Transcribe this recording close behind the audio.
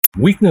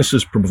Weakness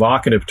is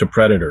provocative to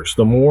predators.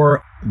 The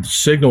more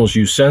signals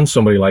you send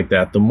somebody like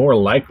that, the more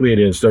likely it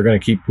is they're going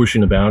to keep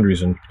pushing the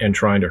boundaries and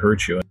trying to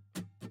hurt you.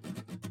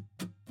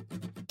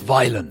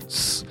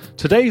 Violence.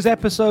 Today's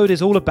episode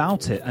is all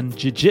about it, and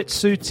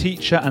jiu-jitsu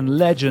teacher and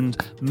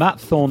legend Matt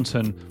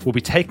Thornton will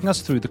be taking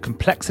us through the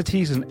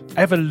complexities and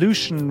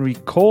evolutionary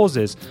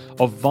causes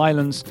of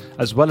violence,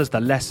 as well as the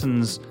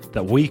lessons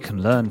that we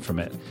can learn from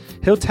it.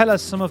 He'll tell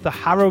us some of the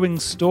harrowing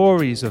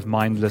stories of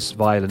mindless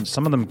violence,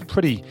 some of them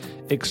pretty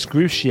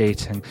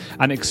excruciating,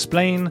 and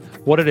explain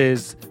what it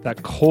is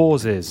that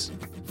causes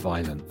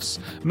violence.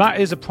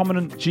 Matt is a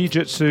prominent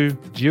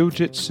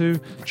jiu-jitsu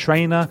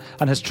trainer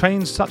and has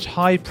trained such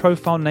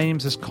high-profile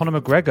names as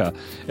Conor McGregor.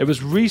 It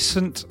was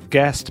recent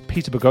guest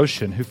Peter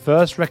Boghossian who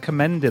first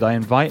recommended I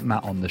invite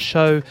Matt on the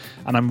show,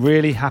 and I'm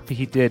really happy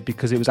he did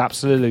because it was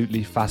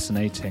absolutely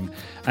fascinating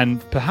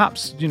and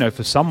perhaps,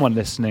 for someone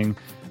listening,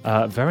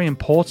 very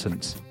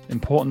important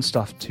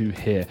stuff to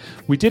hear.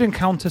 We did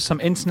encounter some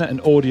internet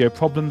and audio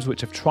problems,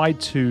 which I've tried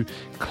to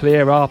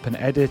clear up and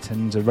edit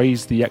and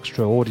erase the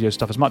extra audio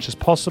stuff as much as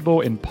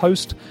possible in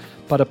post,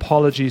 but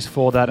apologies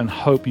for that and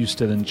hope you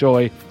still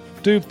enjoy.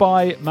 Do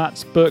buy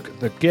Matt's book,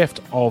 The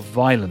Gift of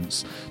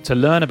Violence, to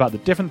learn about the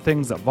different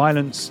things that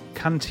violence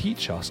can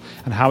teach us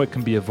and how it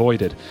can be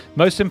avoided.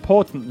 Most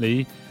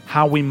importantly,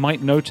 how we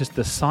might notice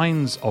the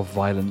signs of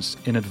violence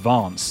in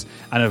advance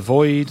and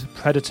avoid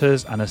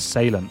predators and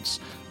assailants.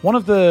 One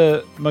of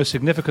the most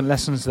significant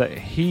lessons that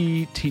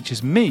he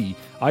teaches me,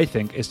 I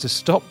think, is to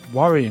stop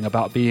worrying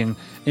about being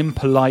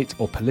impolite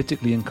or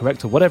politically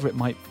incorrect or whatever it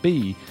might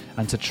be,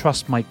 and to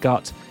trust my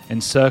gut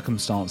in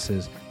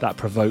circumstances that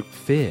provoke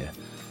fear.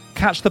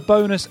 Catch the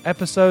bonus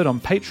episode on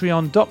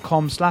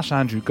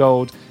patreon.com/Andrew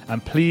Gold,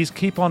 and please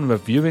keep on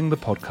reviewing the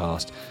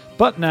podcast.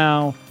 But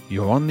now,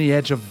 you're on the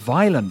edge of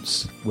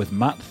violence with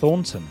Matt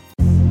Thornton.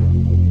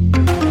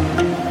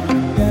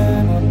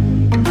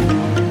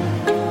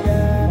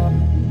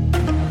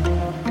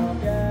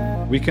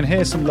 We can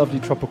hear some lovely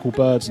tropical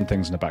birds and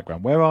things in the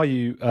background. Where are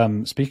you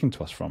speaking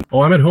to us from?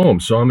 Oh, I'm at home.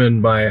 So I'm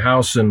in my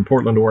house in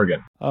Portland,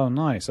 Oregon. Oh,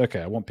 nice.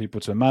 Okay, I want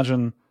people to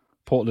imagine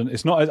Portland.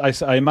 It's not.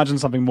 I imagine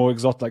something more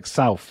exotic, like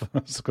south,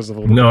 because of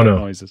all the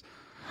noises.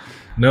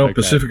 No, okay.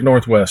 Pacific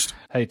Northwest.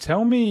 Hey,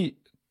 tell me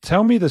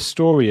the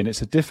story, and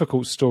it's a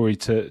difficult story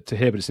to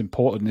hear, but it's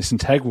important. It's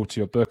integral to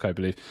your book, I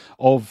believe,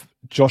 of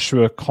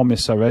Joshua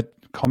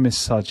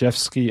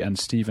Komisarjevsky and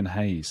Stephen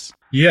Hayes.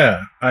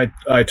 Yeah,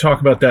 I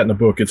talk about that in the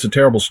book. It's a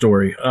terrible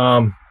story.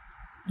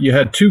 You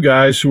had two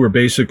guys who were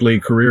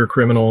basically career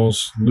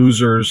criminals,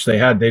 losers.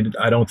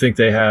 I don't think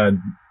they had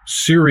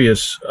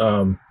serious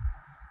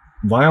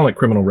violent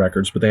criminal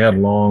records, but they had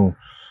long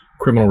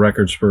criminal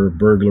records for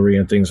burglary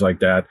and things like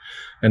that.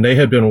 And they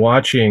had been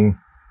watching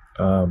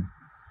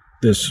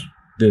this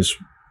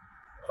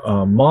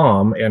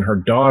mom and her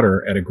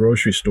daughter at a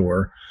grocery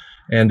store,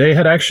 and they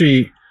had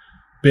actually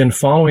been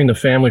following the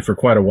family for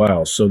quite a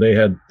while. So they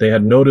had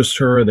noticed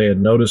her, they had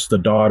noticed the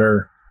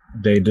daughter.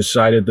 They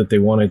decided that they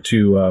wanted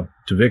to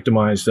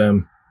victimize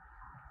them.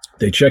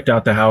 They checked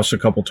out the house a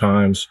couple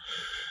times,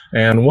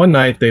 and one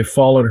night they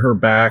followed her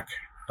back.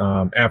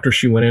 After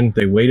she went in,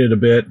 they waited a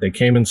bit. They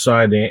came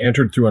inside. They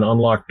entered through an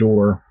unlocked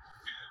door.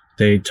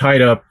 They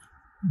tied up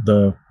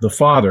the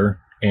father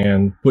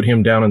and put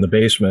him down in the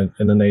basement,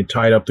 and then they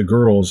tied up the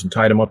girls and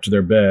tied them up to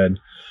their bed,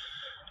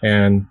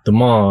 and the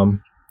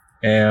mom.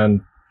 And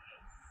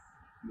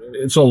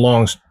it's a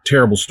long,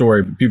 terrible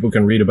story. People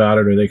can read about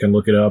it or they can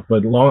look it up.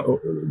 But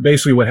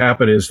basically what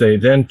happened is they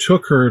then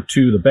took her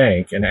to the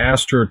bank and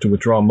asked her to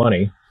withdraw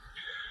money.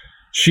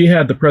 She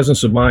had the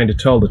presence of mind to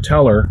tell the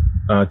teller,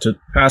 to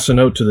pass a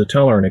note to the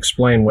teller and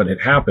explain what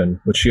had happened.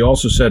 But she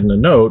also said in the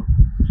note,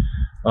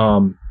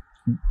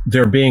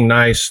 they're being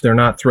nice. They're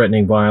not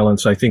threatening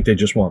violence. I think they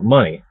just want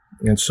money.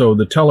 And so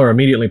the teller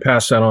immediately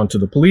passed that on to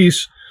the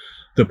police.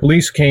 The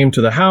police came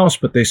to the house,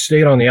 but they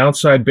stayed on the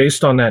outside.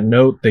 Based on that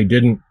note, they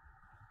didn't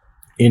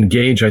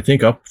engage, I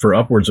think, up for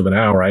upwards of an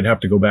hour. I'd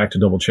have to go back to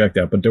double check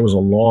that, but there was a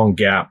long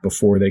gap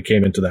before they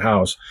came into the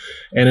house.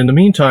 And in the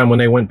meantime, when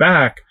they went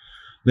back,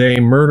 they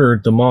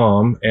murdered the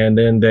mom, and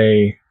then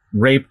they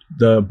raped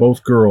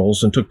both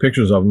girls and took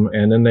pictures of them,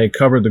 and then they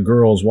covered the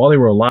girls while they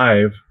were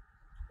alive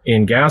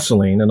in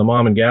gasoline, and the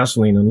mom in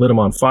gasoline, and lit them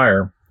on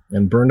fire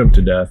and burned them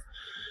to death.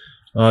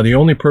 The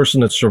only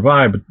person that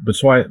survived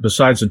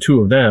besides the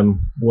two of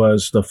them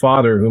was the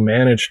father, who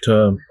managed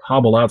to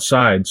hobble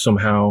outside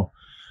somehow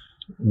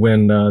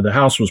when the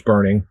house was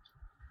burning.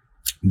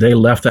 They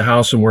left the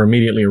house and were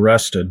immediately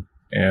arrested.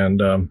 And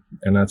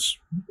that's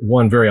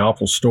one very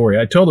awful story.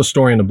 I tell the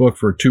story in the book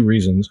for two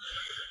reasons.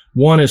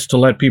 One is to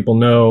let people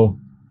know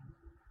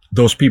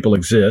those people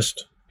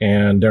exist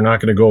and they're not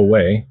going to go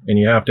away, and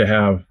you have to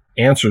have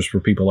answers for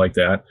people like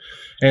that.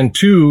 And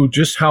two,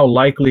 just how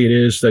likely it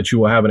is that you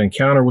will have an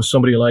encounter with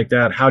somebody like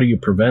that. How do you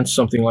prevent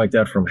something like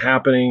that from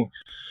happening?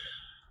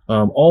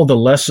 All the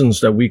lessons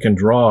that we can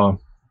draw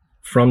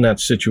from that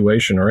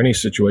situation or any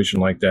situation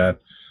like that,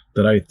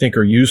 that I think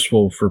are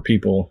useful for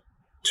people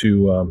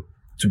to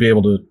to be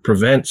able to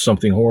prevent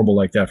something horrible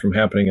like that from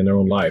happening in their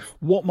own life.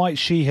 What might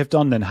she have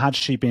done then? Had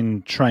she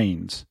been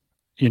trained?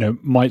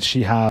 Might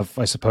she have,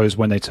 I suppose,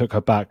 when they took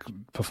her back,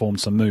 performed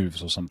some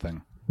moves or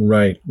something?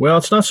 Right. Well,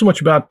 it's not so much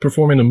about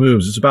performing the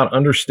moves. It's about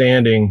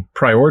understanding,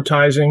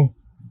 prioritizing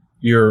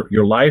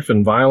your life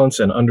and violence,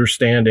 and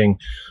understanding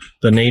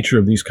the nature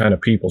of these kind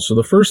of people. So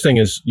the first thing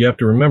is you have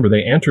to remember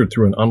they entered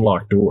through an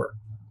unlocked door.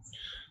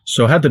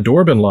 So had the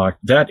door been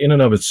locked, that in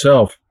and of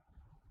itself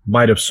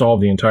might have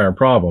solved the entire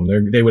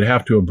problem. They would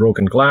have to have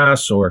broken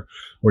glass or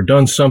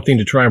done something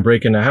to try and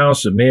break in the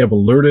house. It may have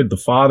alerted the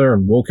father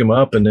and woke him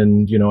up. And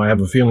then, I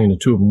have a feeling the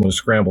two of them would have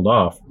scrambled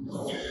off.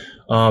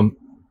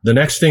 The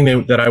next thing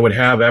that I would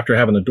have after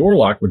having the door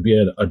locked would be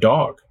a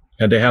dog.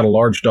 Had they had a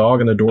large dog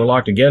and the door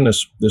locked, again,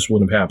 this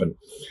wouldn't have happened.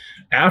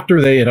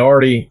 After they had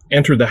already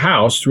entered the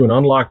house through an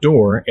unlocked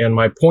door, and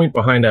my point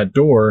behind that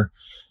door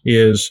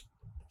is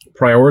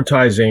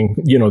prioritizing,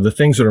 the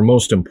things that are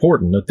most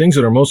important. The things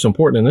that are most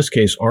important in this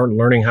case aren't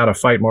learning how to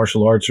fight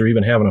martial arts or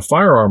even having a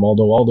firearm,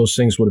 although all those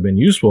things would have been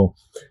useful.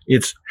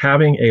 It's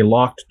having a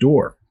locked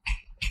door.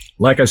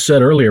 Like I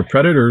said earlier,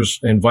 predators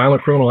and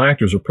violent criminal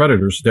actors are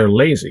predators. They're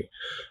lazy,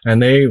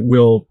 and they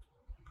will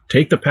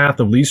take the path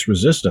of least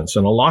resistance.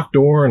 And a locked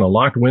door and a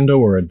locked window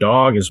or a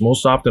dog is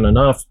most often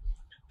enough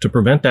to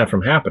prevent that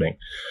from happening.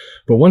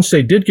 But once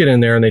they did get in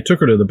there and they took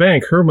her to the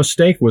bank, her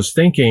mistake was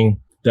thinking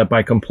that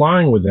by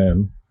complying with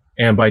them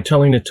and by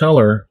telling the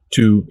teller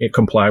to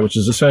comply, which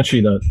is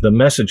essentially the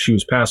message she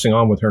was passing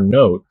on with her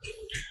note,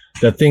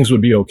 that things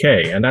would be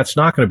okay. And that's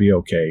not going to be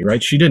okay,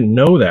 right? She didn't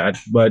know that,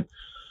 but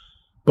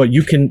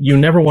you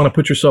never want to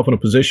put yourself in a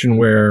position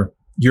where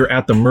you're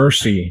at the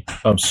mercy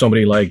of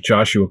somebody like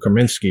Joshua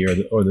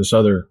Kaminsky or this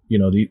other,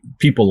 the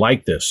people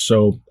like this.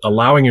 So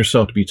allowing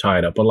yourself to be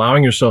tied up,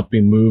 allowing yourself to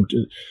be moved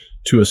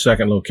to a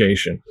second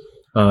location,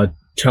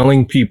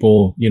 telling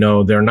people,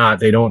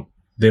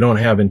 they don't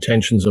have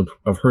intentions of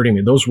hurting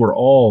me. Those were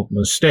all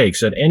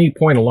mistakes. At any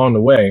point along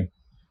the way,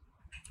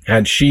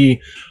 had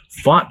she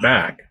fought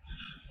back,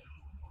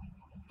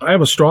 I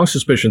have a strong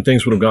suspicion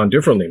things would have gone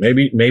differently.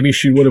 Maybe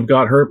she would have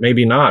got hurt,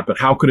 maybe not, but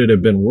how could it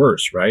have been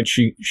worse, right?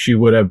 She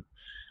would have.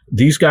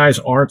 These guys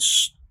aren't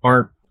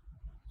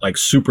like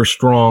super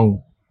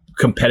strong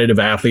competitive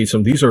athletes.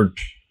 And these are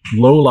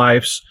low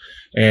lifes.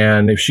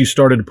 And if she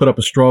started to put up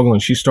a struggle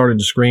and she started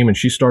to scream and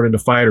she started to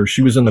fight, or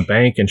she was in the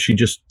bank and she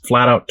just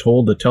flat out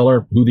told the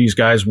teller who these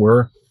guys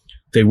were,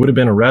 they would have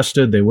been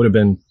arrested. They would have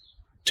been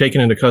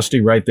taken into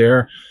custody right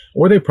there,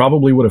 or they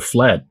probably would have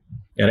fled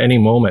at any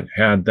moment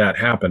had that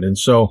happened. And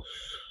so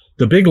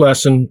the big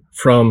lesson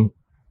from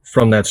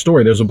that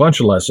story, there's a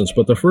bunch of lessons,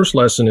 but the first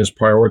lesson is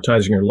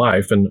prioritizing your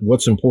life and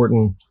what's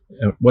important,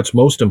 what's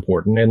most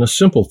important. And the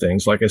simple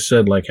things, like I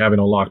said, like having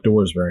a locked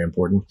door is very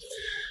important.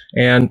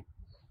 And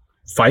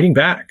fighting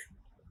back,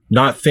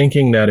 not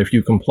thinking that if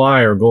you comply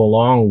or go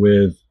along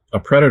with a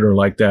predator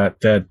like that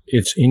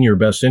it's in your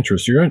best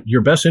interest.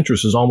 Your best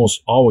interest is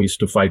almost always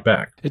to fight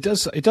back. It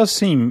does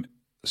seem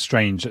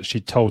strange that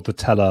she told the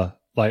teller,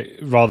 like,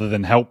 rather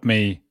than help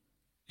me,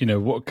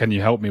 what can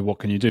you help me? What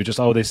can you do? Just,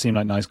 they seem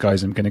like nice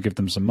guys. I'm going to give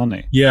them some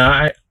money.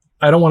 Yeah,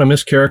 I don't want to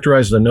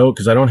mischaracterize the note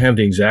because I don't have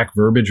the exact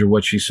verbiage of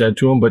what she said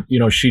to him, but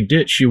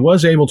she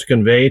was able to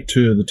convey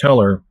to the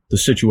teller the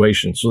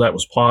situation. So that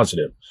was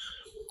positive.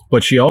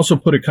 But she also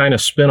put a kind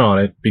of spin on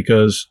it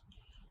because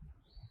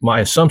my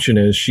assumption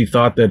is she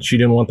thought that she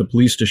didn't want the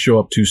police to show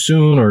up too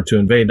soon or to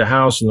invade the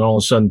house, and then all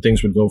of a sudden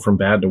things would go from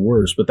bad to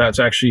worse. But that's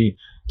actually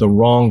the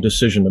wrong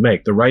decision to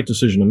make. The right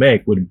decision to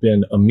make would have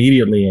been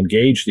immediately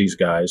engage these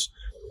guys,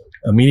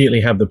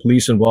 immediately have the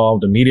police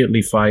involved,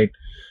 immediately fight,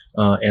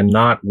 and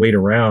not wait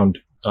around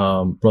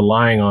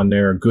relying on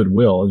their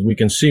goodwill. As we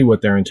can see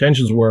what their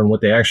intentions were and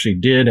what they actually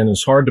did, and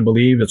it's hard to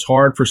believe. It's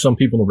hard for some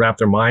people to wrap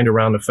their mind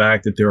around the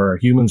fact that there are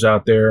humans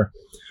out there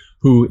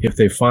who, if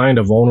they find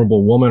a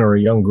vulnerable woman or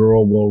a young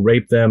girl, will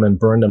rape them and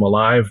burn them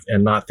alive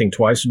and not think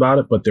twice about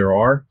it, but there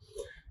are.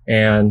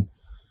 And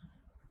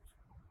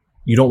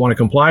you don't want to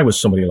comply with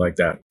somebody like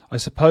that. I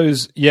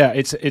suppose, yeah,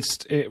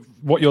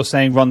 what you're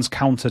saying runs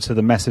counter to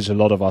the message a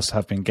lot of us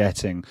have been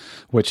getting,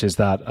 which is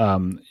that,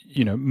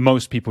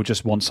 most people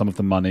just want some of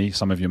the money,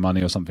 some of your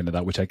money or something like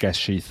that, which I guess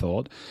she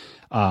thought.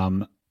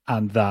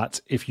 And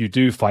that if you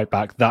do fight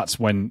back, that's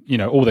when,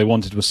 all they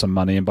wanted was some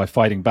money. And by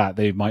fighting back,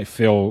 they might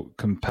feel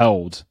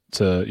compelled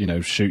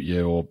to, shoot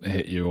you or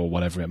hit you or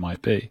whatever it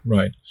might be.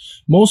 Right.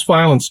 Most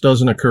violence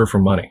doesn't occur for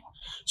money.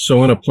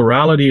 So in a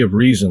plurality of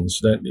reasons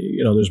that,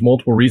 there's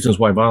multiple reasons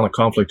why violent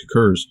conflict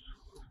occurs.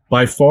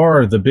 By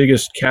far, the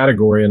biggest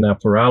category in that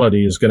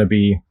plurality is going to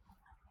be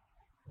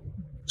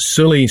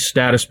silly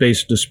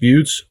status-based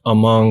disputes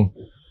among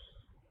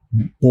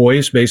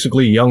boys,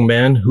 basically young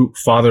men,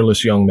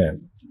 fatherless young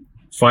men,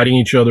 fighting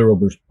each other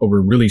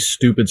over really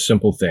stupid,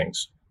 simple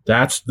things.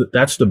 That's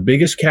the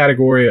biggest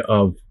category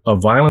of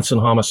violence and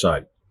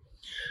homicide.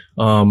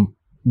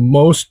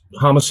 Most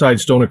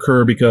homicides don't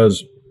occur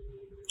because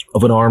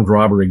of an armed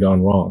robbery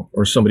gone wrong,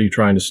 or somebody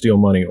trying to steal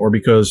money, or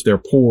because they're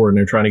poor and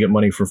they're trying to get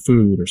money for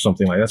food or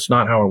something like that. That's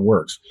not how it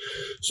works.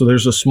 So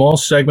there's a small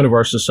segment of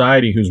our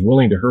society who's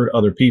willing to hurt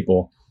other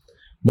people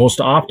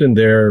Most often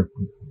they're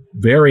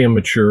very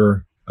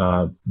immature.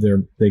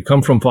 They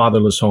come from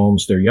fatherless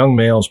homes. They're young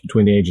males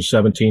between the age of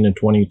 17 and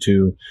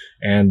 22.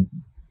 And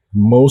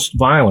most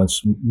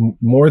violence,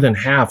 more than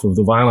half of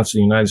the violence in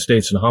the United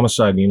States and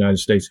homicide in the United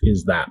States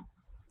is that.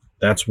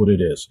 That's what it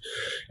is.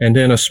 And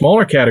then a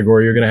smaller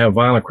category, you're going to have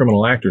violent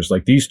criminal actors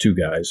like these two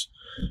guys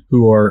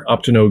who are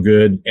up to no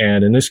good.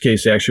 And in this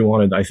case, they actually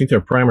wanted, I think their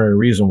primary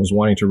reason was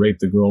wanting to rape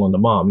the girl and the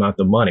mom, not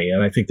the money.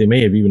 And I think they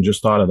may have even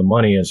just thought of the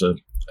money as a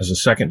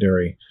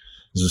secondary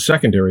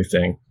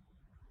thing.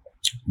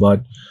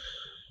 But,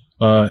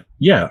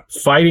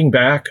 fighting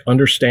back,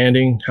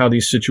 understanding how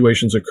these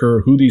situations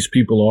occur, who these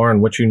people are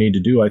and what you need to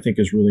do, I think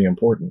is really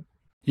important.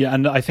 Yeah,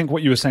 and I think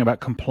what you were saying about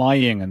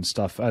complying and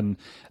stuff, and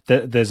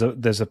there's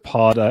a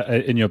part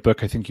in your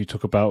book, I think you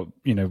talk about,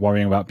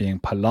 worrying about being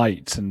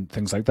polite and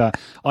things like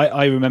that.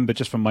 I remember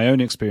just from my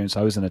own experience,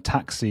 I was in a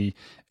taxi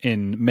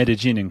in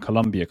Medellin in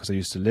Colombia because I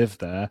used to live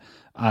there,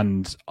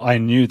 and I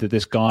knew that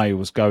this guy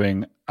was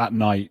going at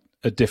night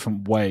a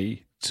different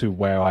way to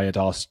where I had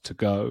asked to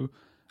go.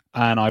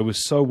 And I was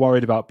so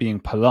worried about being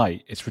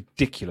polite. It's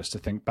ridiculous to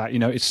think back.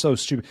 It's so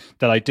stupid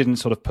that I didn't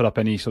sort of put up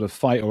any sort of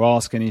fight or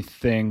ask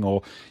anything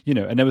or,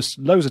 and there was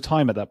loads of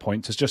time at that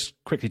point to just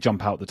quickly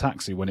jump out the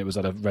taxi when it was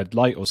at a red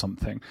light or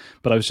something.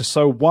 But I was just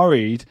so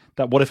worried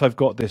that what if I've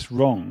got this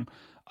wrong?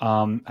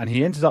 And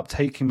he ended up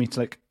taking me to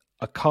like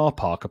a car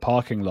park, a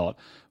parking lot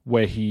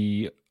where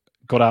he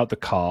got out the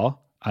car.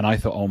 And I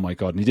thought, oh my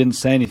God, and he didn't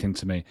say anything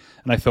to me.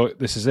 And I thought,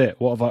 this is it.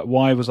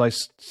 Why was I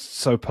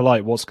so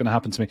polite? What's going to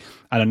happen to me?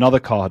 And another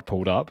car had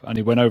pulled up and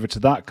he went over to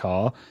that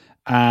car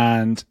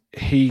and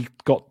he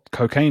got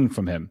cocaine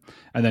from him.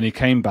 And then he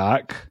came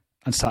back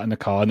and sat in the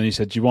car and then he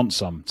said, do you want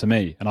some? To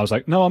me. And I was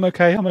like, no, I'm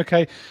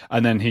okay.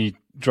 And then he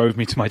drove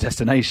me to my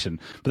destination.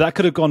 But that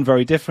could have gone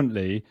very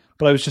differently.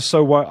 But I was just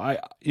so worried,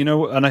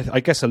 and I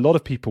guess a lot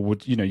of people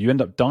would, you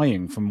end up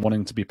dying from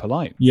wanting to be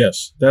polite.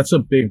 Yes, that's a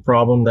big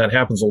problem. That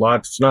happens a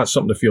lot. It's not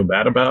something to feel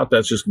bad about.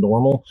 That's just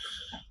normal.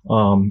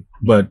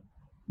 But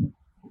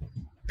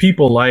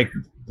people like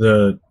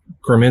the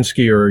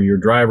Kreminski or your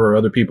driver or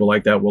other people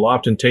like that will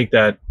often take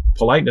that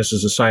politeness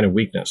as a sign of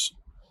weakness.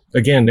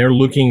 Again, they're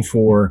looking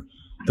for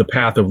the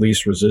path of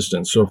least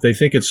resistance. So if they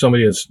think it's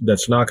somebody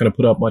that's not going to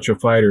put up much of a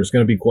fight or is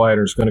going to be quiet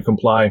or is going to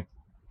comply,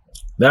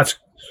 that's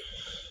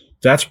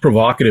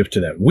provocative to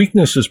them.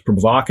 Weakness is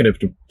provocative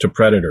to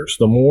predators.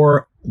 The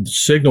more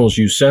signals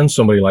you send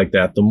somebody like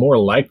that, the more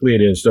likely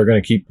it is they're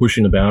going to keep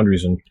pushing the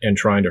boundaries and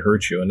trying to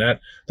hurt you. And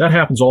that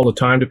happens all the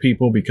time to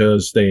people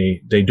because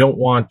they don't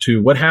want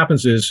to. What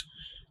happens is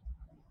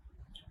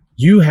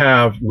you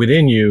have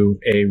within you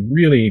a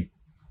really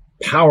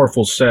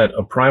powerful set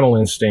of primal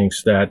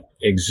instincts that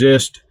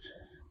exist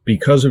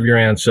because of your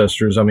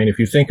ancestors. I mean, if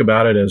you think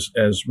about it,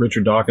 as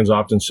Richard Dawkins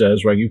often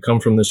says, right, you come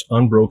from this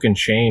unbroken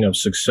chain of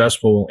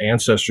successful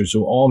ancestors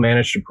who all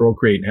managed to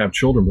procreate and have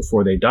children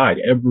before they died,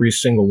 every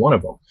single one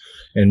of them.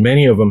 And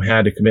many of them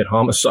had to commit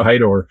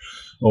homicide or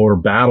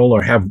battle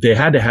they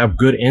had to have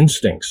good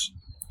instincts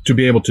to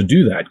be able to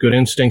do that. Good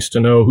instincts to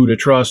know who to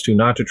trust, who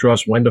not to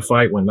trust, when to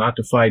fight, when not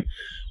to fight.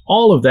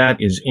 All of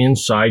that is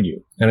inside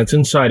you, and it's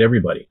inside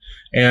everybody.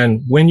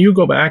 And when you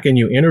go back and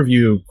you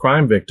interview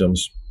crime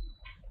victims,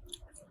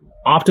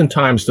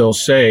 oftentimes they'll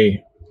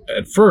say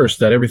at first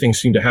that everything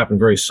seemed to happen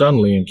very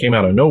suddenly and came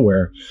out of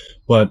nowhere.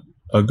 But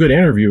a good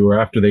interviewer,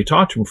 after they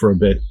talked to him for a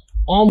bit,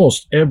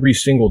 almost every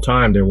single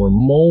time there were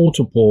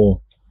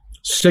multiple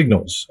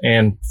signals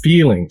and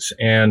feelings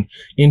and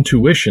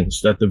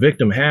intuitions that the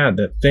victim had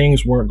that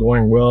things weren't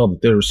going well,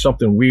 that there was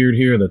something weird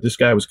here, that this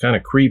guy was kind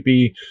of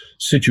creepy,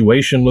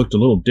 situation looked a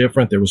little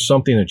different, there was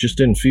something that just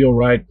didn't feel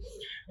right.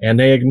 And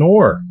they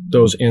ignore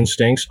those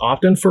instincts,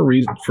 often for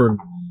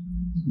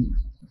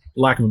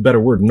lack of a better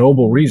word,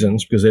 noble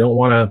reasons, because they don't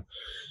want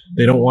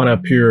to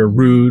appear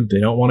rude, they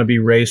don't want to be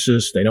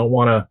racist, they don't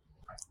want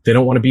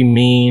to be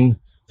mean,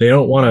 they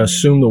don't want to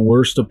assume the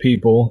worst of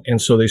people, and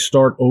so they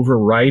start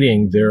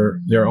overriding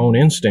their own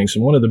instincts.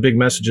 And one of the big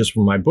messages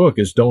from my book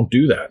is don't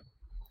do that.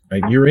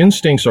 Right? Your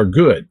instincts are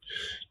good.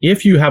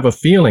 If you have a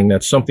feeling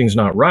that something's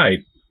not right,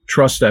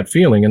 trust that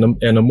feeling,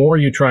 and the more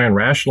you try and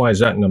rationalize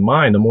that in the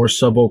mind, the more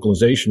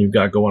sub-vocalization you've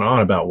got going on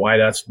about why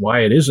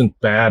it isn't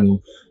bad, and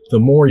the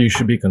more you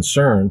should be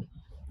concerned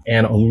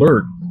and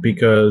alert,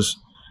 because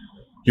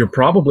you're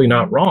probably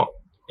not wrong.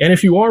 And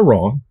if you are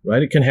wrong,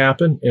 right, it can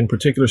happen in a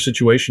particular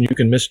situation. You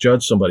can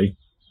misjudge somebody.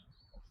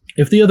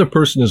 If the other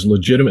person is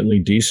legitimately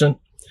decent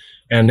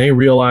and they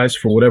realize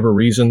for whatever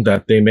reason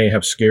that they may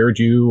have scared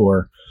you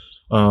or,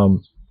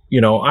 I'm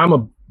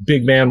a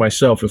big man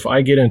myself. If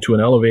I get into an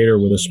elevator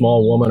with a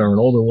small woman or an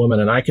older woman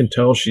and I can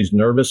tell she's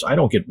nervous, I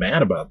don't get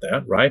mad about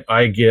that, right?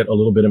 I get a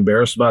little bit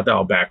embarrassed about that.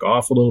 I'll back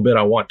off a little bit.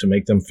 I want to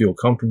make them feel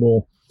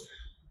comfortable.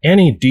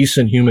 Any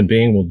decent human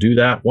being will do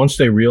that. Once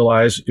they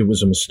realize it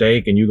was a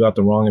mistake and you got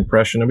the wrong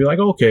impression, they'll be like,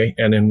 okay,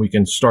 and then we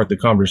can start the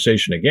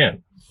conversation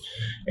again.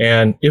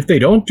 And if they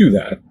don't do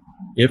that,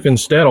 if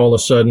instead all of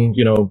a sudden,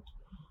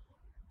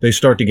 they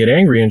start to get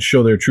angry and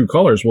show their true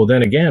colors, well,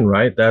 then again,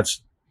 right,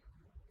 that's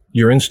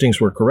your instincts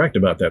were correct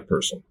about that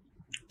person.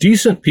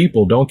 decent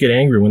people don't get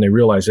angry when they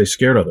realize they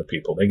scared other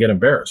people. They get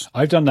embarrassed.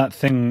 I've done that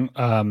thing,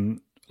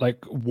 like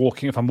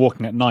if I'm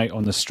walking at night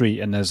on the street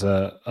and there's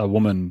a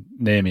woman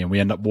near me and we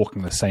end up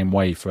walking the same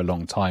way for a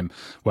long time,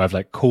 where I've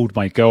like called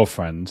my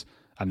girlfriend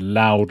and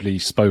loudly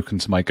spoken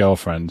to my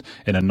girlfriend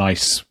in a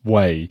nice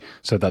way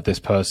so that this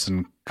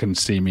person can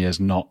see me as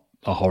not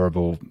a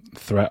horrible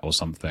threat or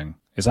something.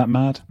 Is that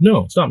mad?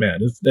 No, it's not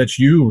mad. That's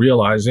you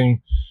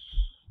realizing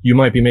you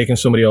might be making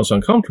somebody else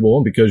uncomfortable,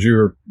 and because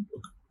you're a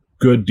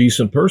good,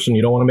 decent person,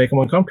 you don't want to make them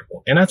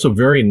uncomfortable. And that's a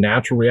very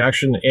natural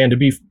reaction. And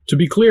to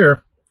be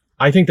clear,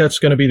 I think that's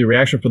going to be the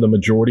reaction for the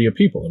majority of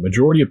people. The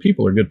majority of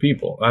people are good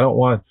people. I don't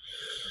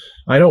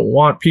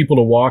want people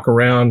to walk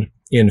around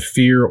in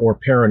fear or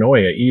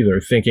paranoia either,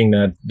 thinking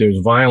that there's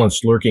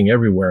violence lurking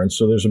everywhere. And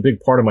so there's a big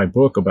part of my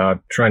book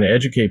about trying to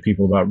educate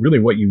people about really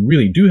what you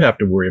really do have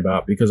to worry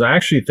about, because I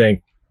actually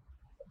think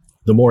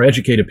the more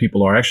educated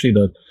people are, actually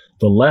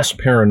the less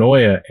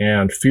paranoia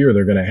and fear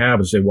they're going to have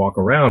as they walk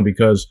around,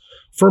 because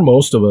for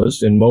most of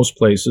us in most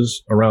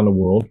places around the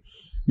world,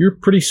 you're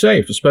pretty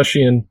safe,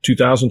 especially in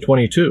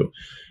 2022.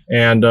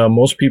 And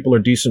most people are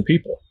decent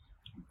people,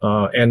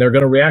 and they're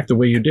going to react the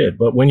way you did.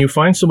 But when you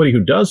find somebody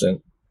who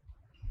doesn't,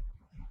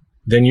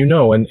 then you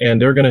know, and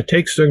they're going to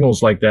take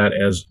signals like that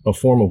as a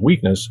form of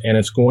weakness, and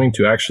it's going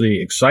to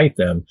actually excite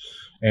them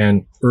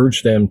and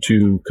urge them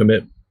to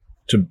commit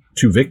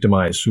to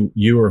victimize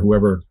you or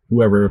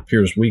whoever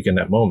appears weak in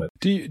that moment.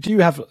 Do you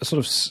have sort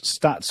of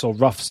stats or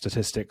rough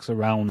statistics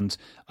around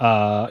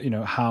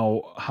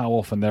how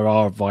often there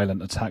are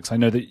violent attacks? I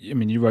know that, I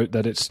mean, you wrote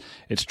that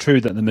it's true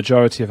that the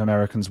majority of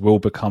Americans will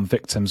become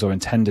victims or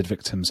intended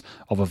victims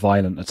of a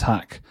violent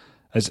attack.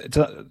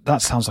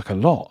 That sounds like a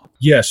lot.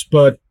 Yes,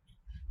 but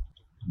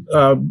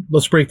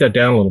let's break that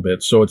down a little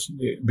bit. So it's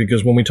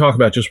because when we talk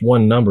about just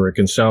one number, it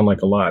can sound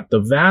like a lot. The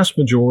vast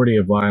majority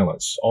of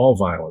violence, all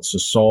violence,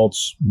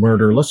 assaults,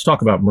 murder. Let's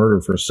talk about murder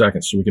for a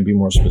second so we can be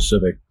more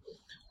specific.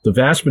 The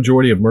vast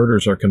majority of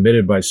murders are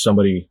committed by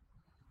somebody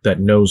that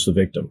knows the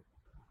victim,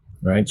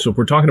 right? So if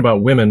we're talking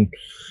about women,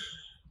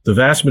 the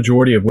vast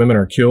majority of women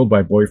are killed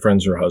by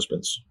boyfriends or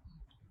husbands.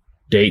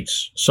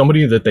 Dates,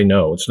 somebody that they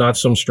know. It's not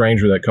some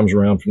stranger that comes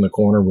around from the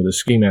corner with a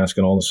ski mask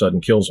and all of a sudden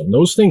kills them.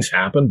 Those things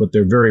happen, but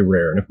they're very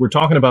rare. And if we're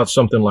talking about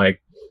something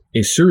like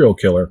a serial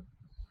killer,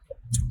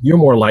 you're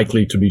more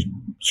likely to be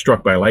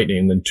struck by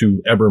lightning than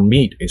to ever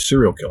meet a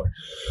serial killer.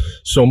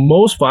 So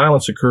most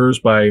violence occurs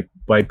by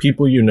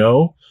people you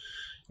know.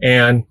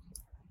 And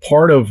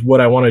part of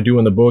what I want to do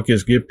in the book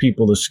is give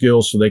people the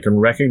skills so they can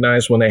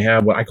recognize when they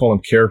have what I call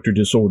them character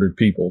disordered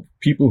people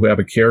who have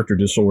a character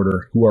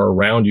disorder who are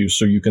around you,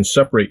 so you can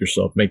separate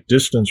yourself, make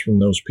distance from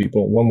those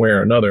people one way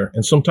or another.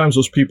 And sometimes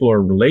those people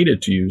are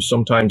related to you.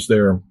 Sometimes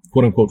they're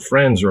quote unquote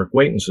friends or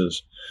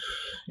acquaintances.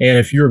 And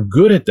if you're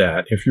good at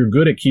that, if you're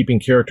good at keeping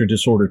character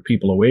disordered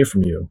people away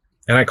from you,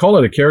 and I call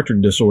it a character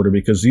disorder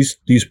because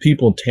these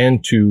people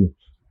tend to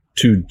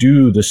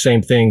do the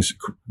same things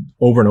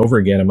over and over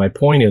again. And my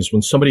point is,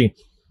 when somebody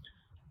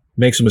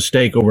makes a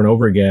mistake over and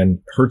over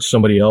again, hurts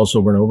somebody else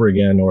over and over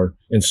again, or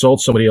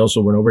insults somebody else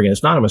over and over again,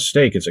 it's not a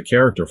mistake, it's a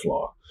character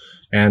flaw.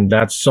 And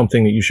that's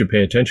something that you should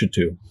pay attention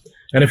to.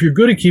 And if you're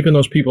good at keeping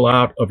those people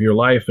out of your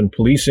life and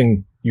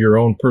policing your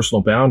own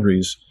personal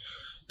boundaries,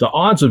 the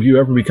odds of you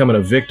ever becoming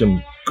a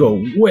victim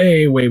go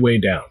way, way, way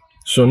down.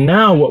 So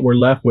now what we're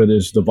left with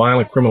is the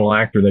violent criminal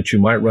actor that you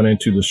might run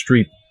into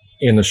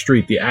in the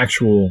street, the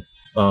actual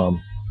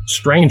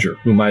stranger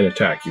who might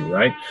attack you,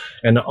 right?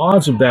 And the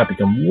odds of that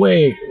become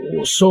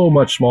so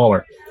much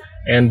smaller.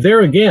 And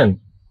there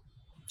again,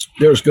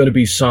 there's going to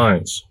be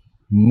signs.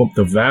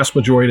 The vast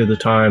majority of the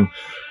time,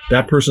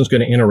 that person's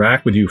going to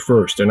interact with you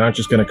first. They're not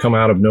just going to come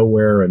out of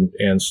nowhere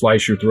and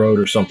slice your throat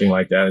or something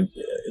like that.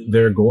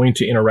 They're going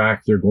to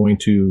interact. They're going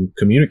to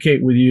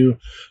communicate with you.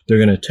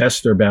 They're going to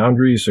test their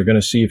boundaries. They're going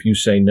to see if you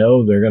say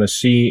no. They're going to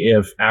see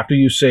if after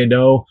you say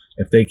no,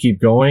 if they keep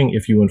going,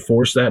 if you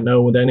enforce that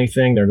no with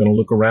anything, they're going to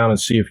look around and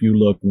see if you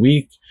look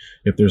weak,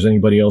 if there's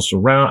anybody else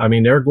around. I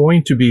mean, they're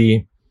going to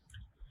be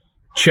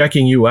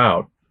checking you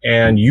out.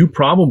 And you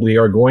probably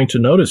are going to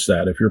notice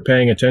that if you're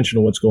paying attention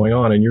to what's going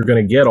on, and you're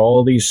going to get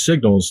all of these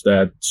signals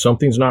that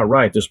something's not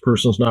right, this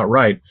person's not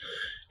right.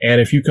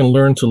 And if you can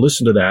learn to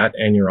listen to that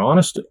and you're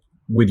honest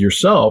with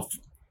yourself,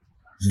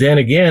 then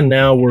again,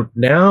 now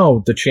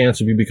the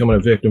chance of you becoming a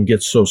victim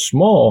gets so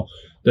small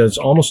that it's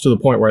almost to the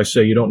point where I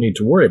say you don't need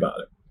to worry about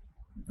it,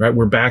 right?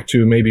 We're back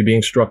to maybe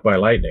being struck by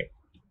lightning.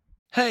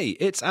 Hey,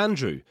 it's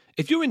Andrew.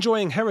 If you're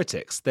enjoying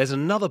Heretics, there's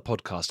another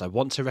podcast I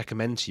want to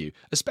recommend to you,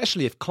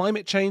 especially if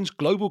climate change,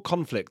 global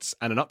conflicts,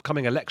 and an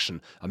upcoming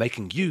election are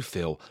making you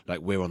feel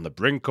like we're on the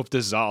brink of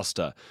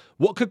disaster.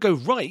 What Could Go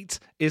Right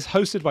is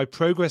hosted by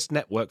Progress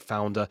Network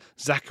founder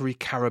Zachary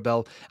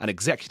Karabell and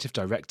executive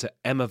director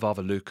Emma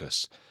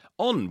Varvaloucas.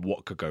 On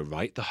What Could Go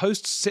Right, the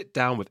hosts sit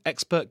down with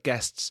expert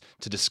guests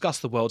to discuss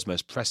the world's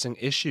most pressing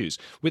issues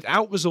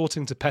without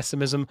resorting to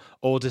pessimism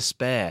or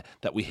despair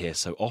that we hear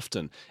so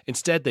often.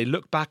 Instead, they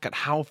look back at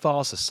how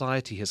far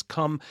society has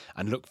come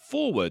and look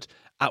forward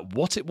at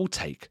what it will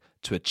take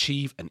to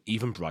achieve an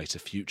even brighter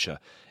future.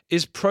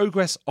 Is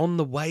progress on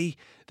the way?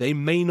 They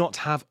may not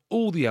have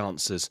all the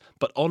answers,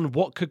 but on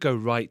What Could Go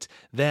Right,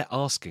 they're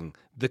asking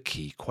the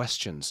key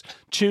questions.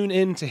 Tune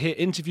in to hear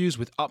interviews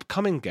with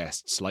upcoming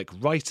guests like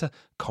writer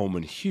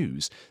Coleman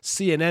Hughes,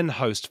 CNN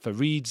host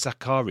Fareed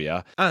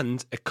Zakaria,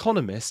 and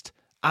economist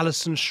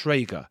Alison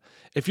Schrager.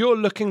 If you're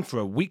looking for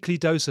a weekly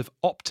dose of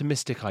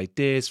optimistic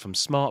ideas from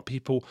smart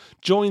people,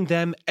 join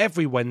them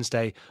every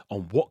Wednesday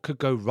on What Could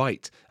Go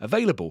Right,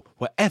 available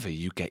wherever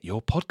you get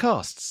your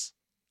podcasts.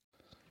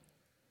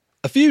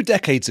 A few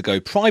decades ago,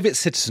 private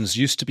citizens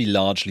used to be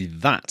largely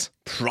that,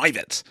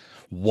 private.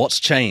 What's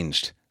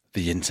changed?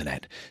 The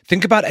internet.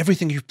 Think about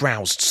everything you've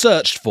browsed,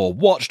 searched for,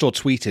 watched or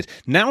tweeted.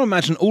 Now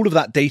imagine all of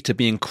that data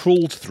being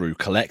crawled through,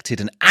 collected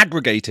and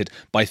aggregated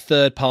by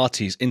third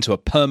parties into a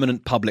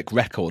permanent public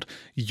record.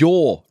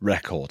 Your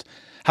record.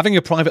 Having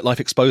your private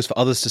life exposed for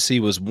others to see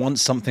was once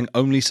something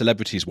only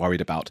celebrities worried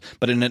about.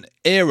 But in an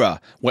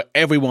era where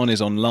everyone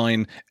is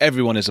online,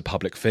 everyone is a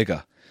public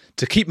figure.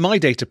 To keep my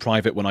data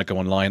private when I go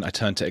online, I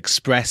turn to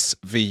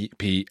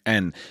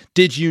ExpressVPN.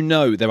 Did you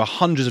know there are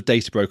hundreds of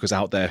data brokers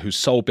out there whose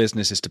sole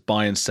business is to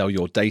buy and sell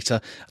your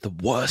data? The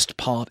worst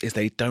part is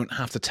they don't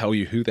have to tell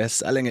you who they're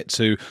selling it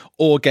to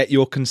or get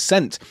your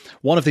consent.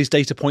 One of these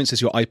data points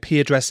is your IP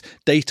address.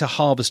 Data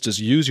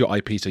harvesters use your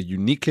IP to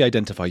uniquely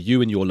identify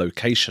you and your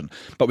location.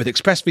 But with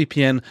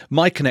ExpressVPN,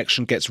 my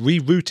connection gets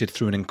rerouted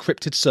through an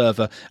encrypted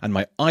server and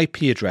my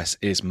IP address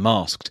is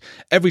masked.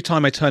 Every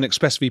time I turn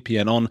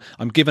ExpressVPN on,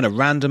 I'm given a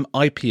random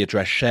IP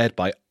address shared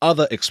by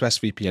other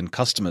ExpressVPN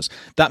customers.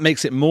 That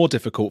makes it more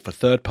difficult for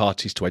third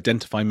parties to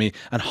identify me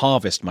and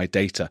harvest my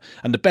data.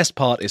 And the best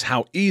part is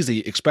how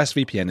easy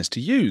ExpressVPN is to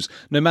use.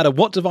 No matter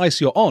what device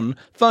you're on,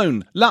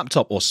 phone,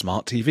 laptop or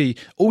smart TV,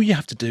 all you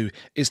have to do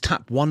is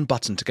tap one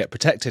button to get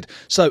protected.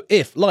 So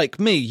if, like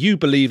me, you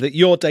believe that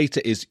your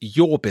data is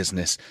your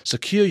business,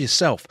 secure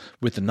yourself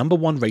with the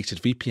 #1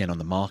 rated VPN on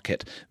the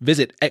market.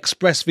 Visit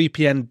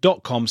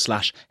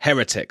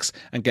expressvpn.com/heretics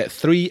and get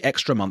 3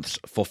 extra months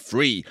for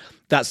free.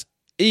 That's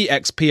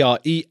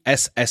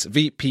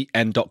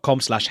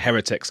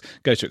expressvpn.com/heretics.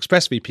 Go to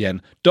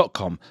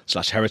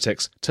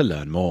expressvpn.com/heretics to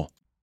learn more.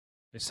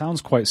 It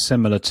sounds quite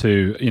similar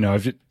to,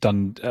 I've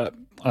done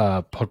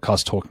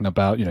podcast talking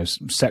about,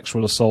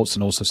 sexual assaults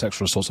and also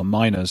sexual assaults on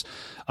minors.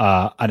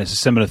 And it's a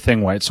similar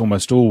thing where it's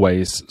almost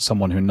always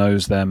someone who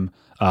knows them,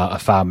 a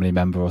family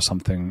member or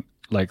something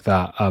like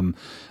that,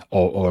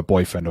 or a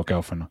boyfriend or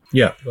girlfriend.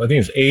 Yeah, I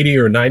think it's 80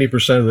 or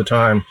 90% of the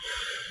time.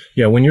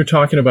 Yeah, when you're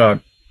talking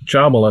about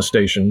child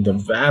molestation, the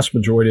vast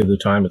majority of the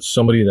time, it's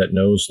somebody that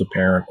knows the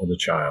parent or the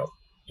child.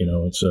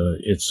 It's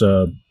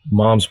a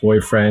mom's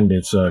boyfriend,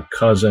 it's a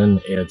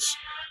cousin, it's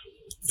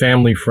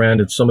family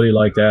friend, it's somebody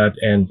like that.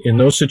 And in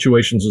those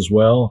situations as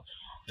well,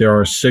 there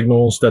are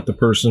signals that the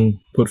person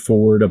put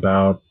forward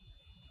about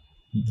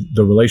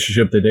the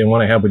relationship that they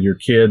want to have with your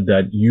kid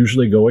that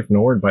usually go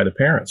ignored by the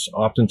parents,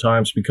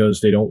 oftentimes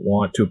because they don't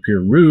want to appear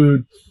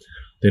rude.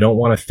 They don't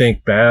want to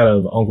think bad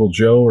of Uncle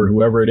Joe or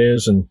whoever it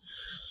is.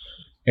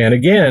 And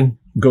again,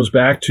 goes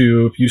back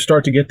to, if you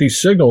start to get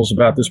these signals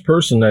about this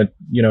person that,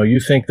 you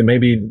think that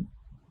maybe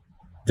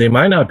they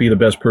might not be the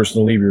best person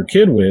to leave your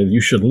kid with,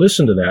 you should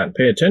listen to that and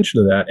pay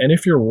attention to that. And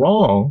if you're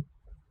wrong,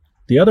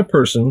 the other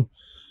person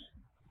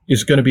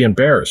is going to be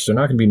embarrassed. They're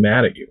not going to be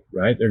mad at you,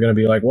 right? They're going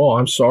to be like, well,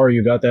 I'm sorry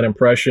you got that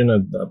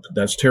impression.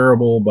 That's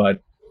terrible.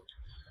 But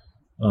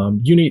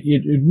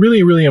it's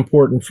really, really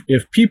important.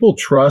 If people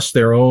trust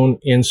their own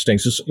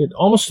instincts, it's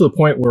almost to the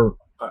point where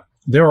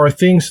there are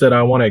things that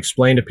I want to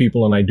explain to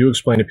people, and I do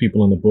explain to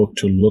people in the book,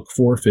 to look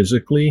for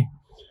physically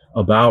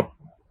about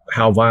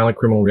how violent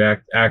criminal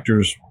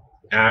actors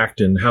act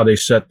and how they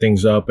set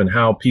things up and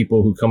how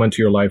people who come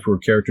into your life who are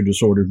character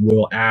disordered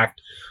will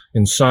act,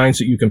 and signs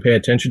that you can pay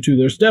attention to.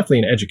 There's definitely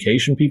an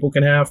education people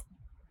can have,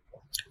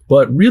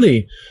 but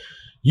really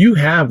you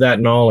have that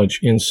knowledge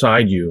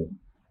inside you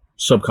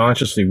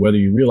subconsciously, whether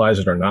you realize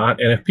it or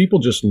not. And if people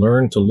just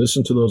learn to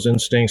listen to those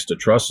instincts, to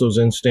trust those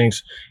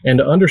instincts, and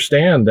to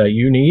understand that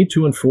you need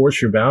to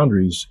enforce your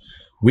boundaries,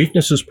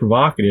 weakness is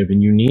provocative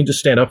and you need to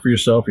stand up for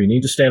yourself, or you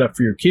need to stand up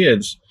for your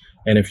kids.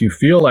 And if you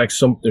feel like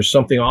there's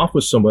something off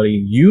with somebody,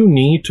 you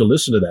need to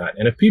listen to that.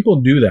 And if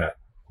people do that,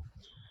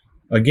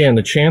 again,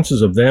 the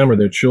chances of them or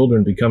their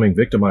children becoming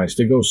victimized,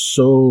 they go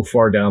so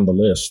far down the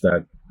list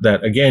that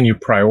again, you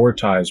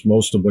prioritize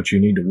most of what you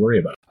need to worry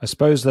about. I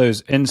suppose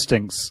those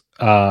instincts,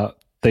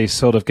 they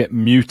sort of get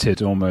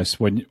muted almost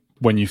when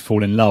you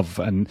fall in love,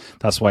 and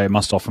that's why it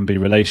must often be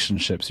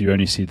relationships. You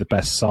only see the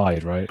best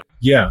side, right?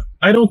 Yeah,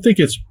 I don't think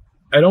it's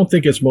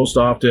most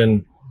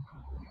often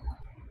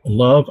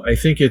love. I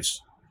think it's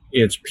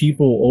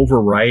people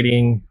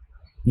overriding,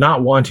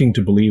 not wanting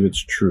to believe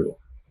it's true.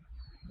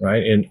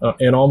 Right. And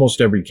in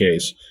almost every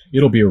case,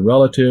 it'll be a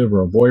relative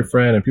or a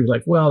boyfriend, and people are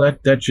like, well,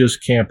 that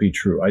just can't be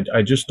true.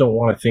 I just don't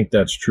want to think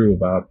that's true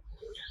about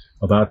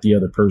the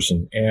other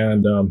person.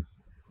 And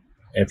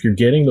if you're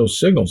getting those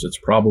signals, it's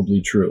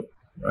probably true,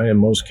 right? In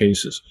most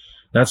cases,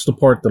 that's the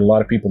part that a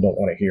lot of people don't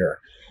want to hear.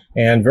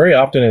 And very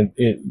often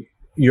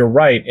you're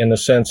right in the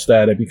sense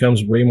that it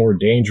becomes way more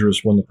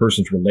dangerous when the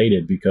person's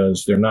related,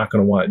 because they're not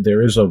going to want,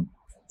 there is a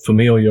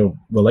familial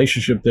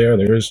relationship there.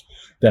 There is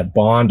that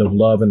bond of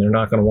love, and they're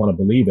not going to want to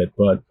believe it.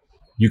 But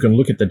you can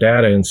look at the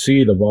data and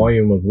see the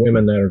volume of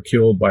women that are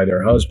killed by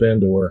their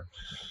husband, or,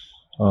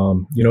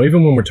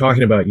 even when we're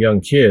talking about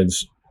young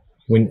kids,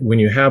 when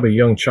you have a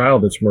young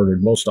child that's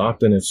murdered, most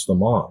often it's the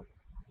mom,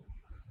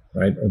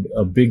 right?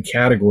 A big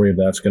category of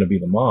that's going to be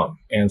the mom.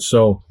 And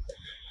so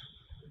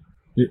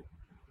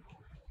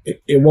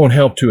it won't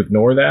help to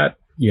ignore that.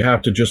 You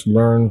have to just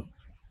learn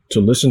to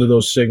listen to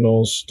those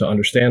signals, to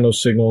understand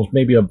those signals,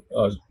 maybe a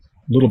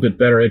little bit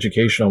better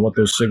education on what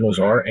those signals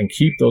are, and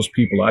keep those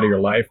people out of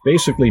your life.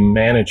 Basically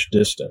manage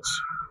distance.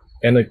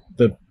 And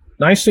the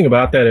nice thing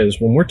about that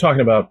is when we're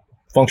talking about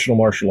functional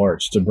martial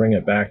arts, to bring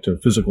it back to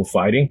physical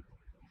fighting,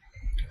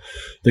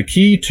 the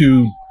key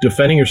to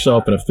defending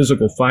yourself in a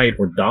physical fight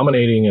or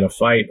dominating in a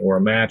fight or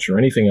a match or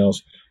anything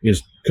else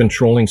is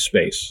controlling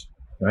space.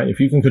 Right?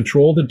 If you can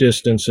control the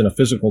distance in a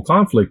physical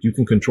conflict, you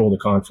can control the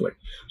conflict.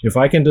 If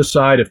I can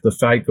decide if the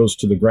fight goes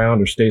to the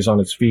ground or stays on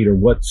its feet, or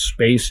what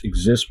space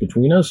exists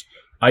between us,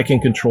 I can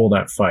control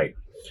that fight.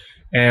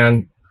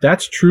 And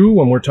that's true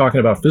when we're talking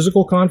about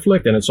physical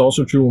conflict, and it's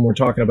also true when we're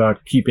talking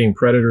about keeping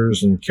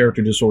predators and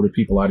character disordered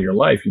people out of your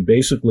life. You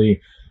basically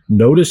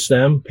notice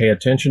them, pay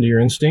attention to your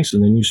instincts,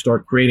 and then you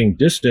start creating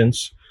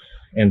distance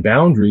and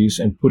boundaries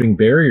and putting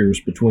barriers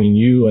between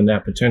you and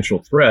that potential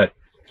threat,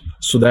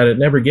 so that it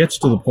never gets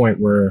to the point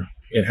where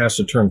it has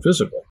to turn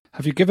physical.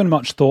 Have you given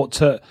much thought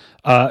to,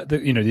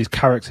 these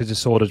character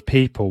disordered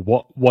people?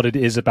 What it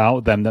is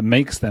about them that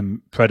makes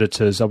them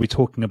predators? Are we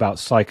talking about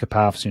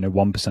psychopaths?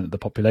 1% of the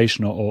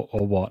population, or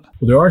what?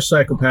 Well, there are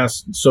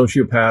psychopaths,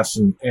 sociopaths,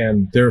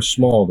 and they're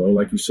small though.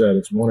 Like you said,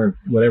 it's one or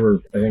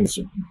whatever. I think it's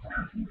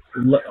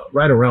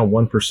right around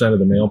 1% of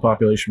the male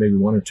population, maybe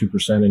 1 or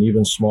 2%, and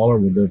even smaller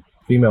with the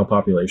female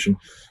population.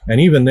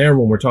 And even there,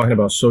 when we're talking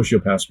about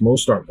sociopaths,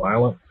 most aren't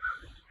violent.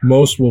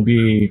 Most will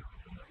be,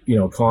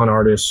 con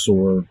artists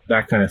or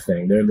that kind of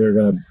thing. They're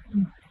going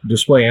to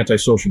display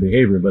antisocial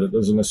behavior, but it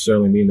doesn't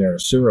necessarily mean they're a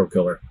serial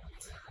killer.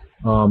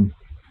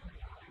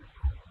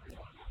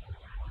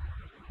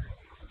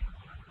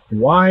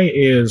 Why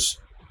is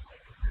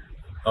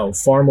a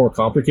far more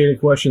complicated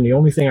question. The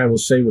only thing I will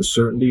say with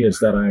certainty is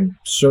that I'm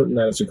certain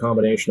that it's a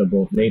combination of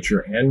both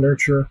nature and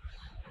nurture.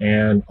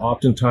 And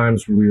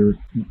oftentimes we're,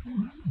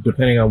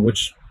 depending on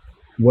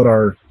what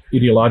our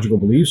ideological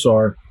beliefs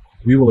are,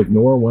 we will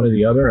ignore one or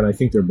the other, and I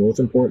think they're both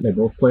important. They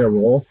both play a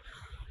role.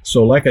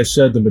 So like I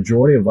said, the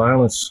majority of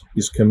violence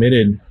is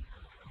committed.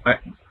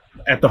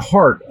 At the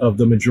heart of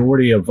the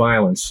majority of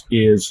violence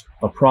is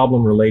a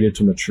problem related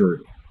to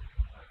maturity,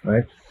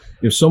 right?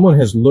 If someone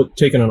has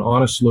taken an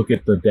honest look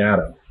at the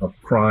data of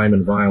crime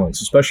and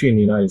violence, especially in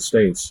the United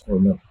States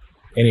or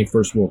any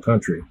first world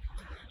country,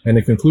 and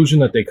the conclusion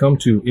that they come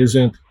to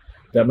isn't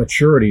that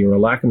maturity or a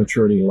lack of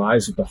maturity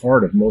lies at the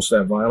heart of most of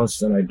that violence,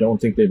 then I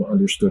don't think they've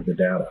understood the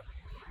data.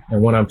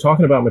 And when I'm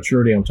talking about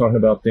maturity, I'm talking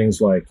about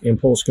things like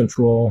impulse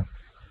control,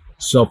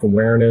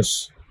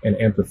 self-awareness, and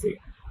empathy.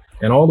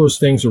 And all those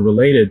things are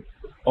related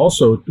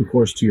also, of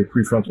course, to your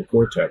prefrontal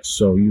cortex.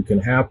 So you can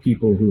have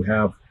people who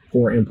have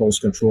poor impulse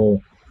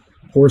control,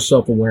 poor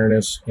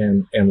self-awareness,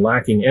 and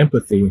lacking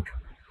empathy,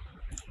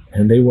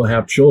 and they will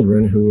have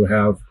children who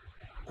have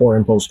poor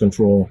impulse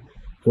control,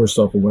 poor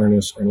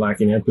self-awareness, and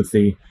lacking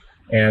empathy.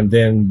 And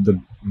then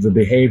the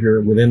behavior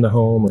within the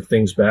home, or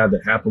things bad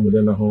that happen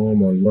within the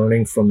home, or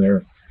learning from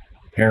their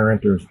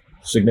parent or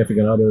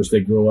significant other as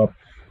they grow up,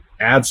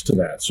 adds to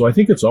that. So I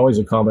think it's always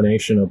a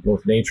combination of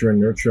both nature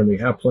and nurture, and we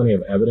have plenty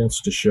of evidence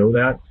to show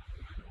that.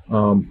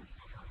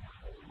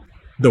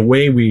 The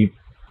way we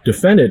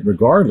defend it,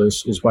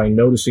 regardless, is by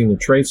noticing the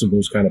traits of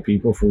those kind of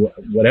people for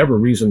whatever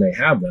reason they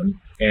have them,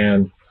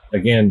 and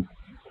again,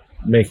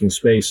 making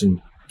space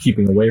and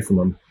keeping away from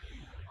them,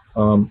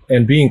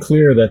 and being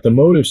clear that the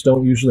motives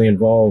don't usually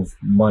involve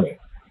money.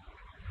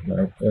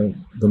 Right?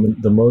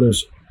 The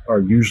motives are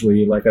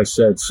usually, like I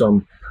said,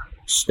 some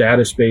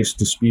status-based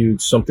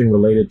disputes, something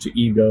related to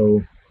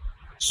ego,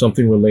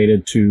 something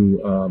related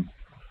to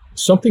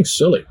something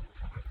silly.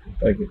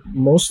 Like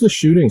most of the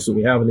shootings that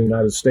we have in the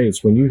United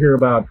States, when you hear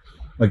about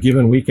a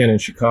given weekend in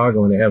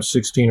Chicago and they have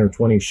 16 or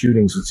 20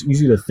 shootings, it's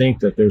easy to think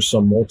that there's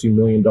some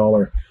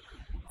multi-million-dollar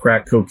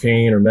crack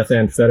cocaine or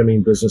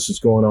methamphetamine business that's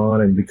going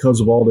on, and because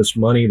of all this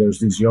money, there's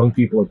these young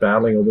people are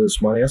battling over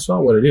this money. That's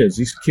not what it is.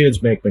 These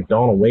kids make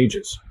McDonald's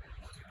wages.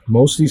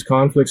 Most of these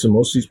conflicts and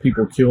most of these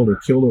people killed are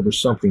killed over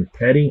something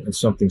petty and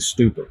something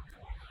stupid.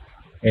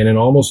 And in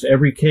almost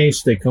every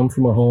case, they come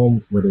from a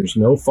home where there's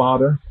no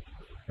father,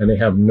 and they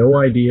have no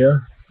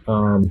idea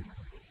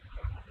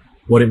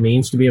what it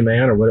means to be a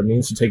man or what it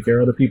means to take care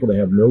of other people. They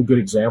have no good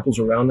examples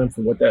around them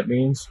for what that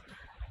means.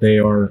 They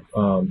are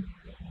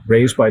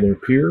raised by their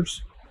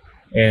peers.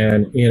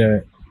 And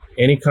in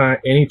any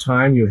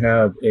time you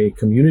have a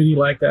community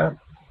like that,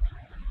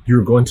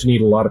 you're going to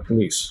need a lot of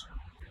police.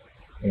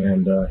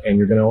 And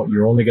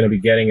you're only going to be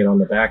getting it on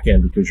the back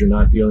end, because you're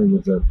not dealing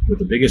with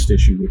the biggest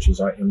issue, which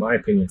is, in my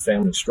opinion,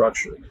 family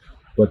structure.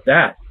 But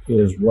that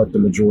is what the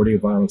majority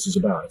of violence is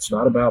about. It's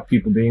not about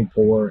people being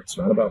poor. It's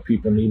not about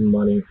people needing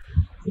money.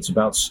 It's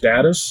about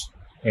status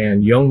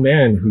and young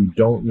men who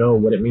don't know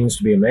what it means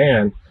to be a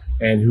man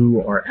and who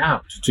are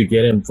apt to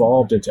get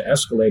involved and to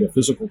escalate a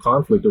physical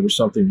conflict over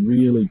something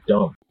really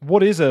dumb.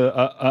 What is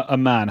a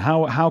man?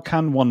 How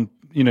can one,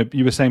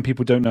 you were saying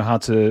people don't know how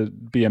to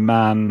be a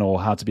man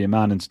or how to be a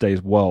man in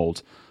today's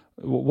world.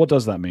 What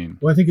does that mean?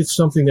 Well, I think it's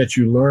something that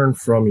you learn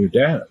from your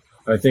dad.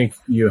 I think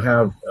you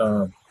have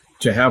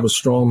to have a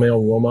strong male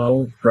role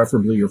model,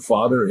 preferably your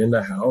father in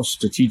the house,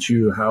 to teach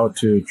you how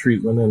to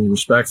treat women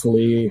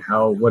respectfully,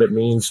 what it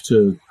means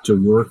to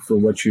work for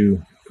what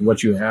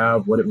you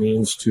have, what it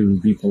means to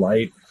be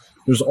polite.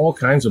 There's all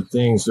kinds of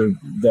things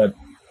that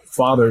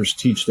fathers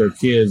teach their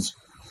kids,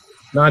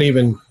 not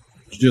even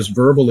just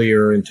verbally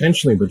or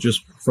intentionally, but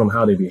just from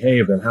how they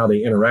behave and how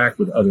they interact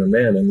with other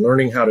men. And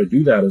learning how to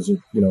do that is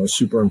a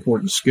super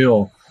important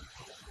skill.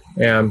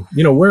 And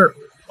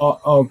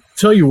I'll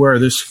tell you where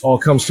this all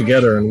comes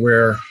together and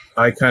where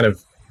I kind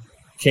of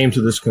came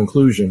to this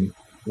conclusion.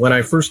 When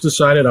I first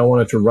decided I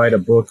wanted to write a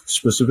book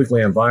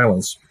specifically on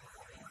violence,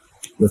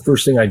 the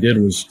first thing I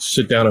did was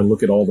sit down and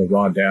look at all the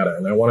raw data.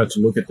 And I wanted to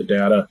look at the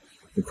data,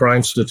 the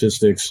crime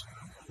statistics,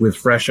 with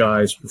fresh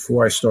eyes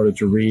before I started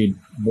to read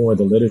more of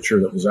the literature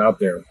that was out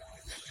there.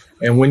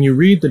 And when you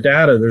read the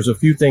data, there's a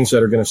few things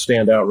that are going to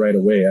stand out right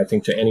away, I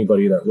think, to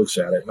anybody that looks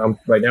at it.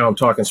 Right now I'm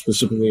talking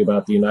specifically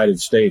about the United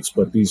States,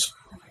 but these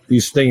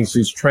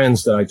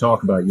trends that I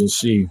talk about, you'll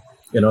see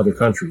in other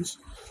countries.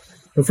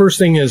 The first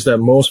thing is that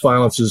most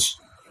violence is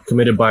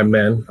committed by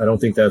men. I don't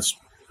think that's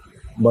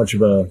much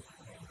of a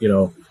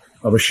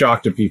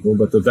shock to people,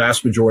 but the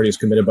vast majority is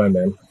committed by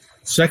men.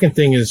 Second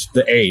thing is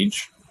the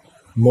age.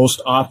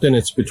 Most often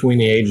it's between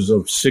the ages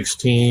of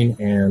 16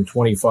 and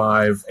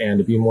 25, and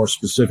to be more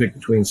specific,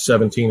 between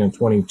 17 and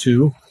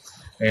 22.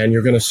 And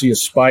you're going to see a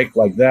spike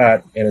like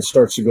that, and it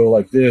starts to go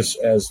like this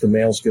as the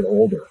males get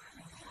older.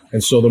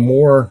 And so the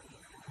more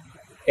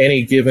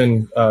any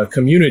given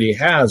community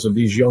has of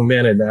these young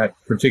men in that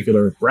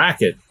particular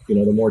bracket,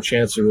 the more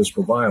chance there is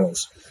for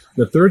violence.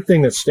 The third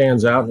thing that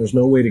stands out, and there's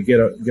no way to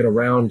get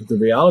around the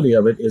reality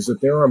of it, is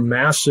that there are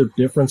massive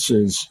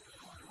differences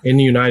in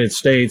the United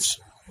States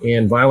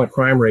in violent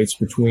crime rates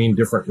between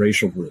different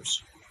racial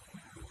groups.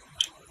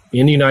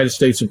 In the United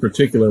States in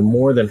particular,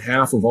 more than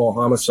half of all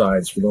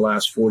homicides for the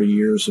last 40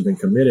 years have been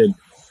committed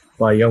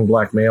by young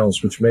black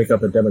males, which make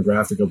up a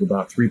demographic of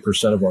about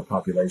 3% of our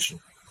population.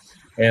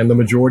 And the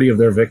majority of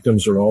their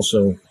victims are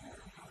also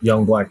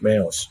young black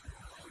males.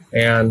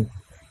 And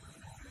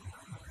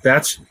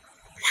that's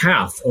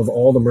half of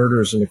all the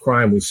murders and the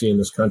crime we see in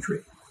this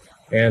country.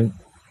 And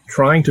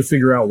trying to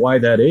figure out why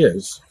that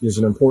is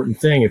an important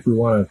thing if we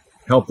want to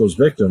help those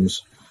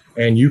victims.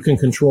 And you can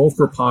control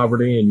for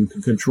poverty, and you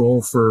can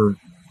control for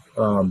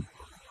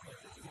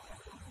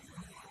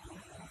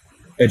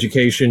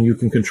education, you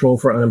can control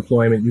for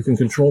unemployment, you can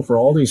control for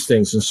all these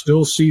things and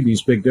still see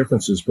these big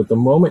differences. But the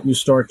moment you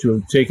start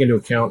to take into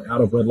account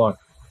out-of-wedlock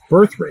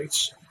birth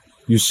rates,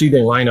 you see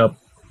they line up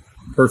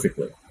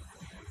perfectly.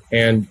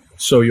 And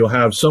so you'll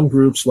have some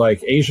groups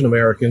like Asian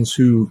Americans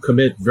who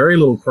commit very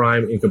little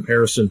crime in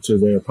comparison to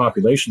their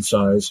population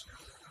size.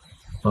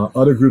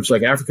 Other groups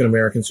like African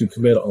Americans who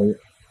commit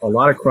a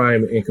lot of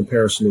crime in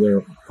comparison to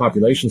their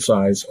population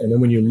size. And then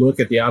when you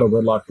look at the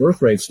out-of-wedlock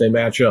birth rates, they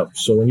match up.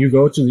 So when you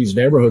go to these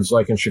neighborhoods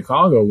like in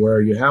Chicago,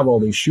 where you have all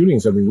these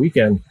shootings every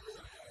weekend,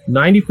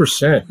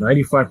 90%,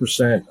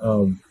 95%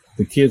 of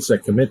the kids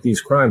that commit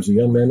these crimes, the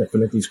young men that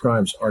commit these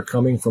crimes, are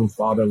coming from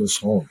fatherless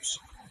homes.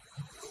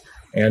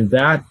 And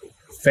that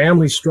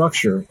family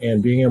structure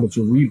and being able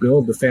to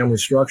rebuild the family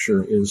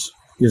structure is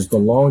the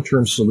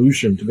long-term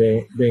solution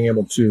to being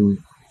able to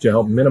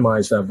help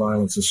minimize that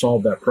violence and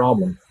solve that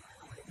problem.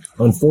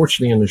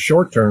 Unfortunately, in the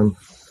short term,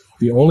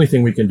 the only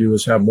thing we can do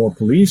is have more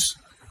police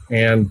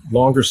and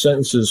longer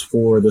sentences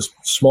for this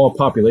small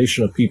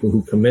population of people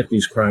who commit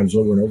these crimes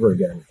over and over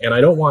again. And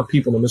I don't want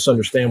people to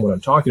misunderstand what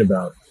I'm talking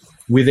about.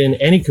 Within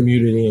any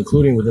community,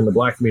 including within the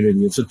black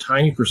community, it's a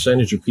tiny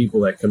percentage of people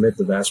that commit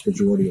the vast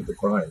majority of the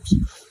crimes.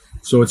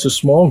 So it's a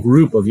small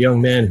group of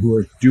young men who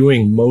are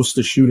doing most of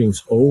the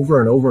shootings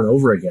over and over and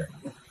over again.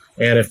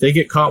 And if they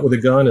get caught with a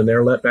gun and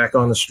they're let back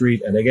on the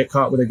street, and they get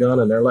caught with a gun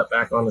and they're let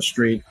back on the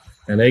street,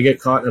 and they get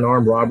caught in an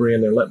armed robbery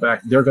and they're let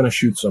back, they're going to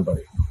shoot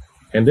somebody.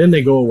 And then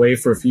they go away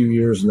for a few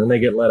years, and then they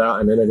get let out,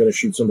 and then they're going to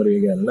shoot somebody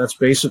again. And that's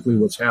basically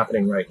what's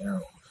happening right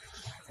now.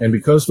 And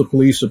because the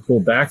police have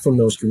pulled back from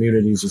those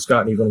communities, it's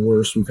gotten even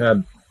worse. We've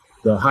had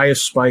the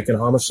highest spike in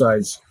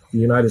homicides the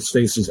United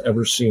States has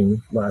ever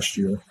seen last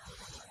year.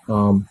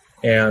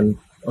 And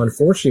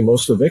unfortunately,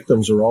 most of the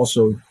victims are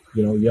also,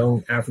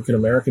 young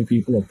African-American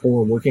people or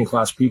poor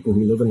working-class people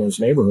who live in those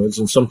neighborhoods,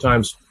 and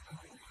sometimes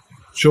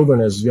children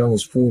as young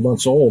as 4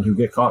 months old who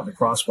get caught in the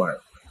crossfire.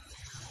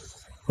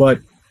 But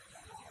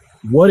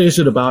what is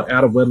it about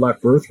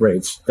out-of-wedlock birth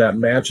rates that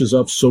matches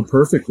up so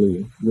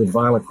perfectly with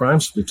violent crime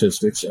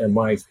statistics? And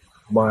my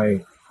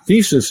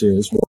thesis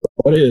is,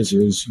 what it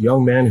is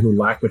young men who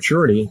lack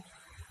maturity,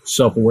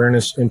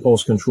 self-awareness,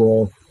 impulse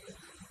control,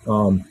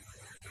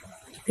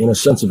 in a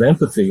sense of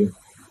empathy.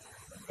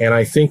 And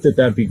I think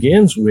that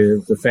begins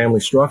with the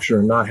family structure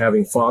and not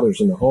having fathers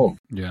in the home.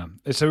 Yeah,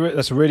 that's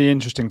a really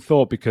interesting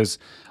thought, because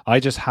I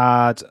just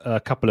had a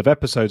couple of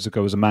episodes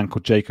ago was a man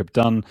called Jacob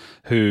Dunn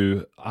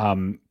who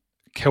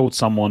killed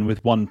someone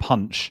with one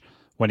punch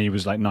when he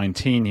was like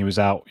 19. He was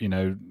out,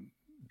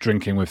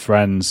 drinking with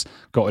friends,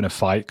 got in a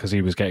fight because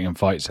he was getting in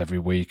fights every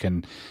week,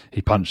 and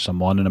he punched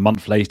someone. And a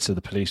month later,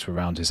 the police were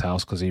around his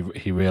house because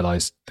he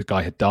realized the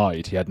guy had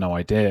died. He had no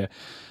idea.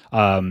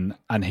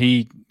 And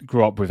he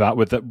grew up with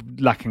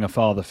lacking a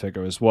father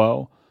figure as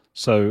well.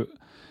 So,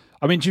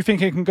 I mean, do you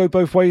think it can go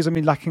both ways? I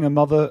mean, lacking a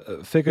mother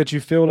figure, do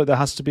you feel like there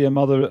has to be a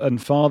mother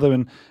and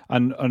father?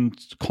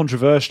 And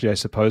controversially, I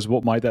suppose,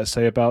 what might that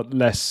say about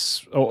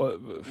less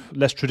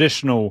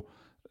traditional,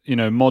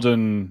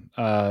 modern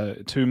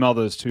two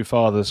mothers, two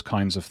fathers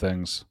kinds of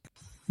things?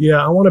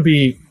 Yeah, I want to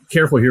be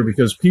careful here,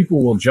 because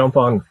people will jump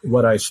on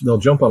they'll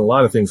jump on a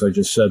lot of things I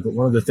just said, but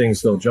one of the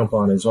things they'll jump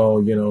on is,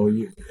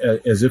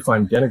 as if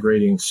I'm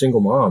denigrating single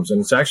moms. And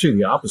it's actually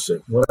the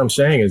opposite. What I'm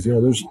saying is,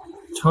 there's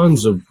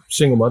tons of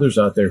single mothers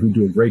out there who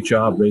do a great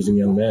job raising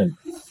young men.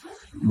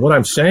 What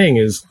I'm saying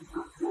is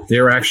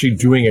they're actually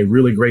doing a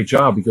really great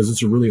job, because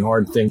it's a really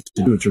hard thing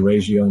to do, to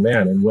raise a young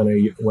man. And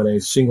when a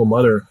single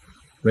mother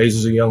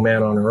raises a young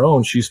man on her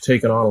own, she's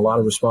taken on a lot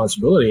of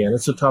responsibility, and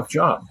it's a tough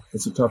job.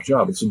 It's a tough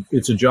job.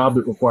 It's a job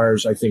that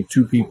requires, I think,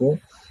 two people.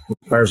 It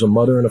requires a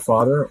mother and a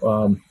father.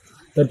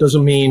 That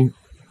doesn't mean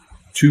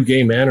two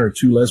gay men or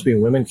two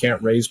lesbian women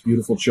can't raise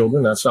beautiful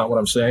children. That's not what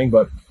I'm saying.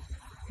 But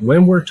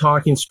when we're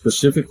talking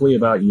specifically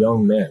about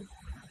young men,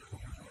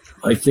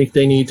 I think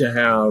they need to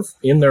have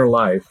in their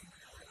life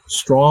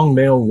strong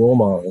male role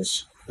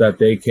models that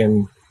they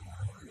can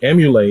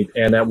emulate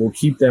and that will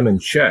keep them in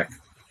check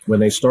when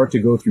they start to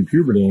go through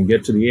puberty and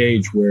get to the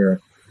age where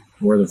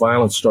the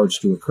violence starts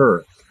to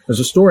occur. There's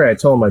a story I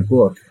tell in my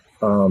book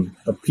of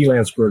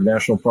Pilanesberg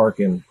National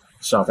Park in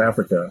South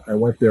Africa. I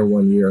went there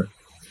one year,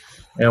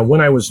 and when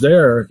I was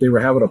there, they were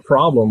having a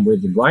problem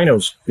with the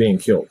rhinos being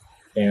killed.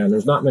 And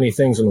there's not many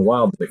things in the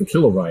wild that can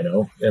kill a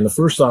rhino. And the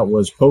first thought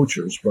was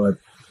poachers, but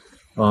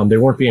they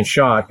weren't being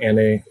shot,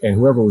 and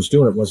whoever was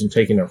doing it wasn't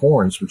taking their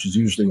horns, which is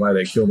usually why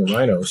they kill the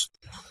rhinos.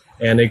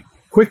 And they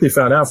quickly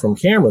found out from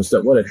cameras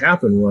that what had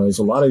happened was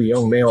a lot of the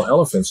young male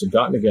elephants had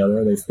gotten together,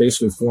 and they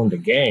basically formed a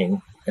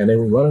gang, and they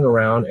were running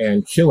around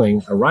and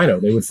killing a rhino.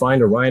 They would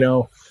find a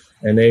rhino,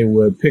 and they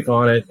would pick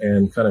on it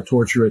and kind of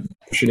torture it,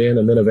 push it in,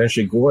 and then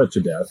eventually gore it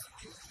to death.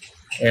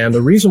 And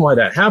the reason why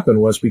that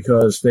happened was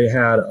because they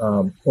had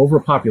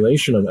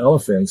overpopulation of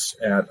elephants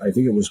at, I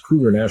think it was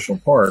Kruger National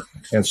Park,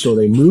 and so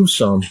they moved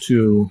some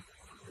to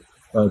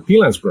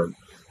Pilanesberg.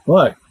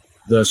 But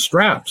the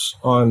straps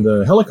on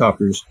the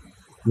helicopters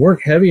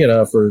weren't heavy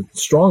enough or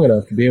strong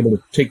enough to be able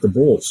to take the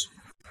bulls.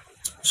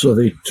 So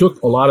they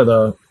took a lot of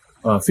the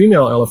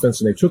female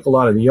elephants, and they took a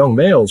lot of the young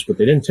males, but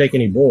they didn't take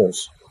any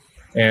bulls.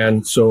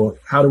 And so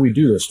how do we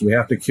do this? Do we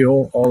have to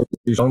kill all of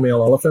these young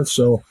male elephants?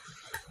 So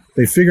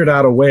they figured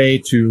out a way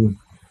to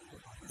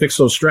fix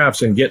those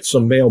straps and get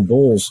some male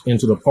bulls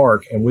into the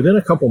park. And within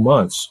a couple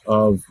months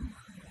of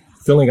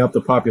filling up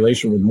the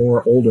population with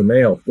more older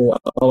male bull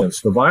elephants,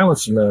 the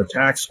violence and the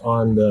attacks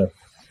on the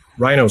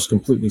rhinos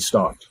completely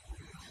stopped.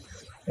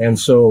 And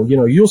so,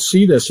 you'll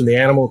see this in the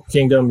animal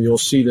kingdom. You'll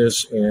see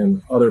this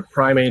in other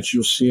primates.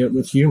 You'll see it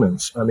with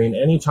humans. I mean,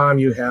 anytime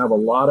you have a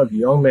lot of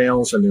young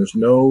males and there's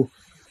no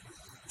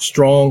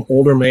strong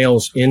older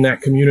males in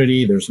that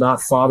community, there's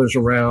not fathers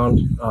around,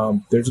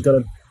 there's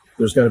going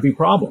to be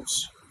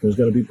problems. There's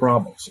going to be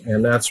problems.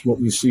 And that's what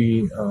we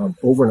see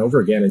over and over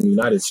again in the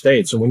United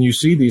States. And when you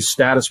see these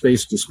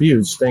status-based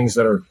disputes, things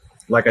that are,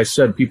 like I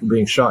said, people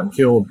being shot and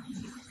killed,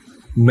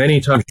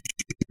 many times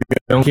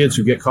young kids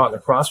who get caught in the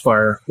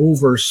crossfire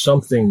over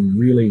something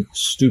really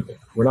stupid.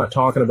 We're not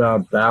talking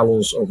about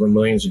battles over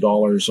millions of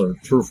dollars or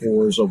turf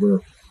wars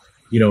over,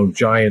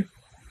 giant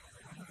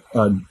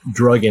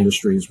drug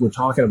industries. We're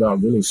talking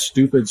about really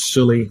stupid,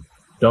 silly,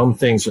 dumb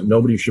things that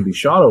nobody should be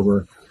shot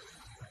over.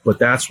 But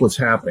that's what's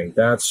happening.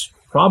 That's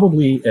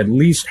probably at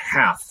least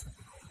half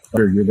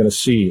you're going to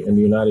see in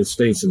the United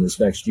States in this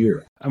next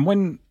year. And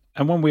when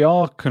we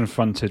are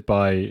confronted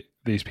by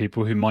these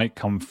people who might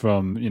come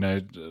from,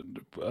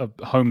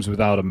 homes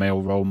without a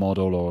male role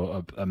model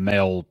or a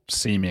male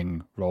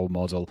seeming role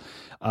model,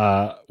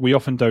 we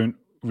often don't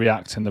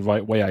react in the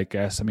right way, I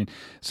guess. I mean,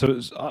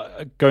 so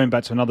going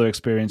back to another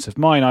experience of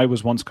mine, I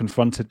was once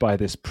confronted by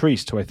this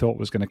priest who I thought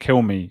was going to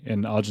kill me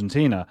in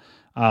Argentina.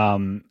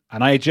 And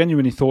I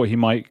genuinely thought he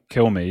might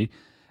kill me.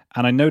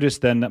 And I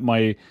noticed then that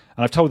and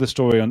I've told this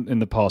story in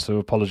the past, so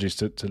apologies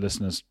to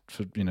listeners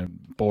for,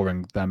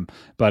 boring them.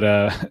 But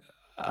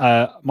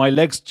my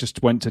legs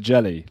just went to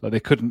jelly. Like they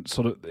couldn't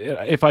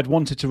if I'd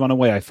wanted to run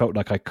away, I felt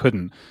like I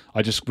couldn't.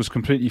 I just was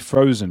completely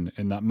frozen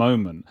in that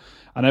moment.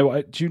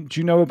 And do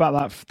you know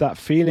about that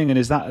feeling? And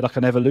is that like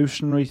an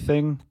evolutionary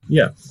thing?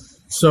 Yeah.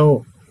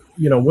 So,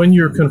 when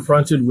you're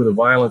confronted with a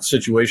violent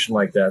situation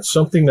like that,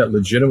 something that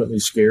legitimately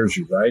scares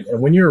you, right? And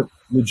when you're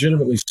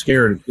legitimately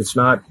scared, it's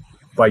not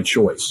by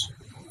choice,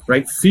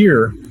 right?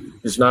 Fear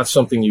is not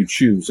something you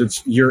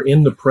choose. You're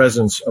in the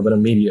presence of an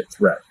immediate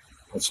threat.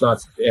 It's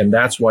not, and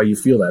that's why you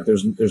feel that.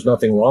 There's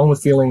nothing wrong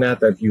with feeling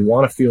that you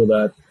want to feel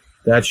that.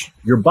 That's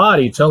your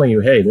body telling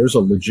you, hey, there's a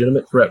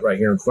legitimate threat right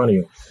here in front of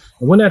you.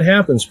 And when that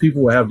happens,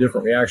 people will have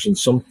different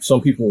reactions.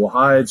 Some people will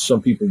hide,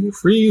 some people will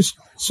freeze,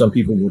 some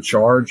people will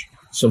charge,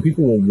 some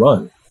people will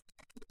run.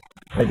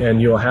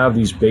 And you'll have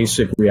these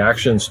basic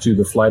reactions to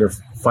the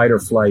fight or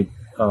flight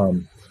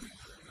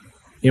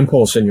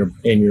impulse in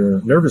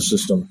your nervous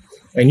system.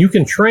 And you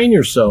can train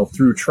yourself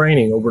through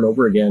training over and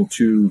over again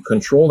to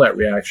control that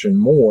reaction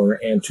more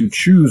and to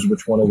choose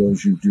which one of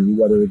those you do,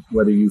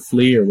 whether you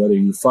flee or whether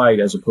you fight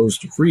as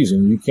opposed to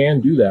freezing. You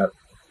can do that,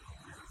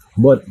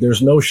 but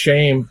there's no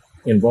shame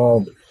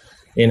involved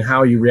in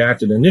how you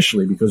reacted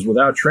initially, because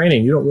without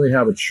training, you don't really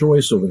have a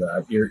choice over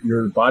that.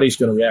 Your body's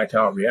going to react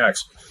how it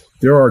reacts.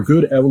 There are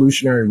good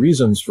evolutionary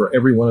reasons for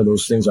every one of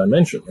those things I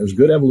mentioned. There's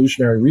good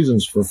evolutionary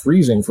reasons for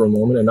freezing for a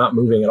moment and not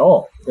moving at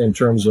all in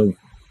terms of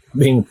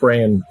being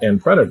prey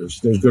and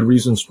predators. There's good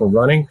reasons for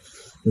running,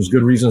 there's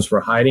good reasons for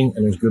hiding,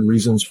 and there's good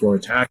reasons for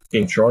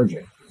attacking,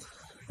 charging.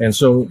 And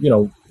so,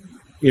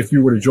 if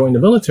you were to join the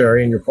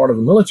military and you're part of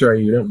the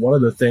military unit, one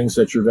of the things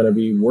that you're going to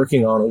be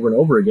working on over and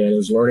over again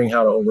is learning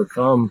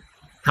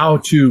how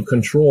to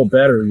control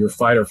better your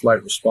fight or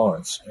flight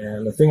response.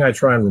 And the thing I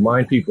try and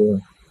remind people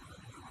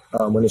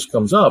when this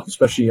comes up,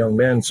 especially young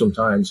men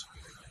sometimes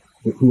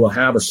who will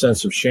have a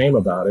sense of shame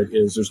about it,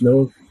 is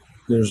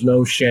there's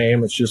no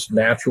shame. It's just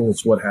natural.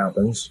 It's what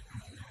happens.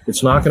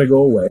 It's not going to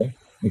go away.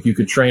 If you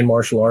could train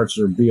martial arts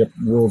or be a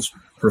world's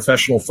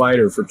professional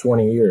fighter for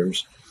 20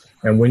 years,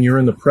 and when you're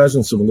in the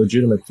presence of a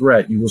legitimate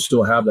threat, you will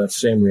still have that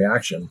same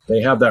reaction.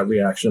 They have that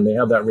reaction. They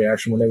have that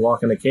reaction when they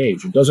walk in a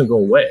cage. It doesn't go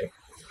away.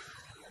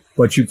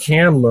 But you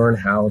can learn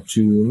how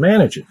to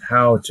manage it,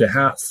 how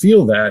to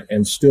feel that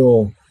and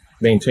still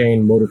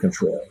maintain motor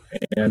control.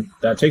 And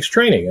that takes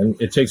training,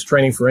 and it takes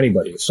training for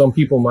anybody. Some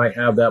people might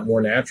have that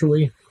more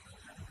naturally.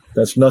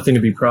 That's nothing to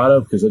be proud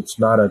of because it's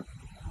not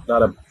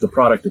the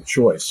product of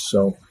choice.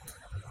 So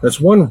that's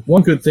one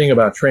good thing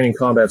about training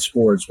combat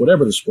sports,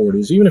 whatever the sport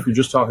is, even if you're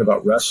just talking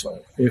about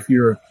wrestling. If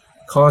you're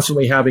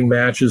constantly having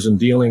matches and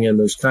dealing in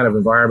those kind of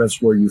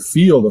environments where you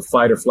feel the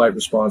fight or flight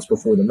response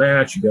before the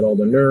match, you get all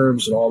the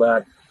nerves and all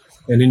that,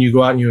 and then you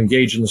go out and you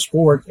engage in the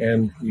sport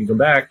and you come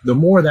back, the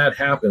more that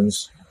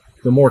happens,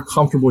 the more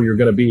comfortable you're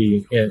going to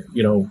be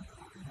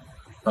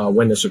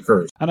when this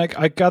occurs. And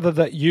I gather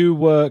that you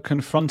were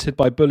confronted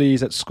by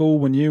bullies at school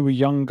when you were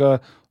younger.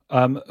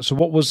 So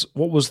what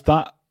was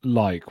that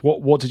like?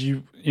 What did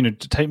you to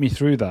take me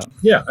through that?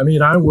 Yeah, I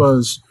mean, I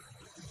was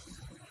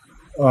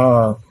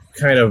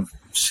kind of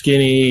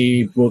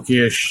skinny,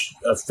 bookish,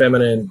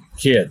 effeminate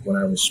kid when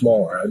I was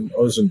smaller. I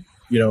wasn't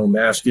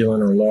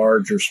masculine or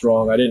large or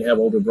strong. I didn't have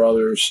older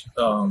brothers.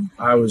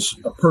 I was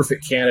a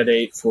perfect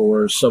candidate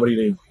for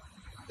somebody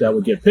that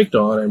would get picked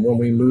on. And when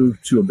we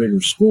moved to a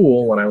bigger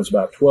school, when I was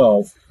about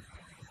 12,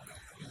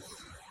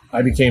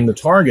 I became the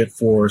target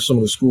for some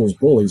of the school's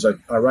bullies.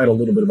 I write a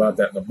little bit about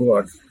that in the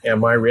book. And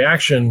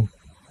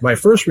my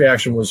first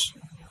reaction was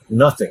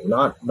nothing,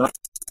 not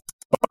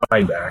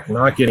fighting back,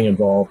 not getting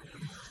involved.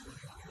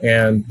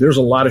 And there's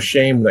a lot of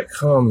shame that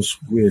comes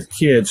with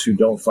kids who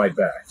don't fight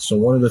back. So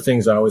one of the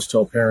things I always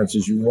tell parents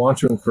is you want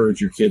to encourage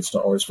your kids to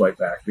always fight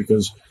back,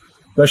 because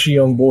especially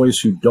young boys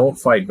who don't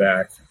fight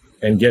back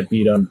and get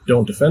beat up,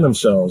 don't defend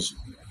themselves,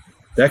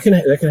 that can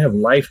have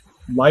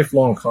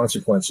lifelong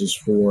consequences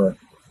for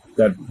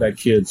that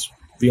kid's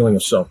feeling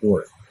of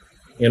self-worth.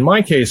 In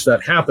my case,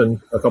 that happened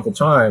a couple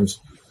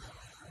times.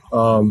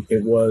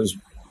 It was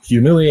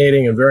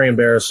humiliating and very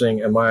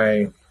embarrassing, and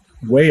my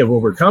way of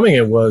overcoming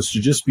it was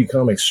to just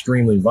become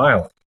extremely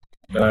violent.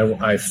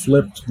 And I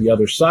flipped the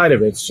other side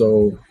of it,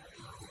 so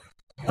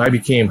I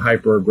became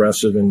hyper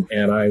aggressive,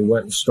 and I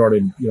went and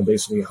started,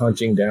 basically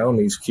hunting down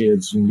these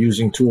kids and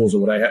using tools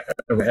of what I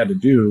ever had to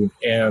do.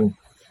 And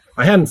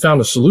I hadn't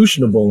found a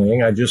solution to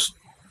bullying. I just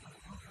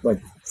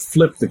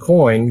flipped the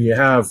coin. You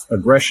have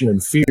aggression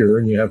and fear,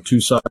 and you have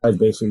two sides,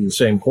 basically the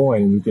same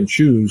coin, and you can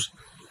choose.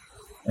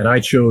 And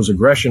I chose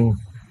aggression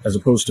as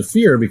opposed to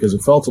fear because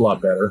it felt a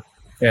lot better,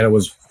 and it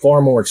was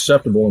far more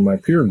acceptable in my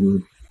peer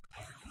group.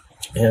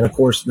 And of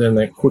course, then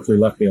they quickly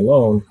left me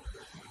alone.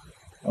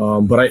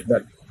 But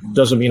that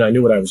doesn't mean I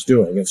knew what I was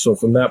doing. And so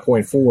from that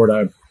point forward,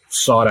 I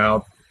sought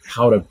out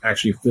how to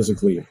actually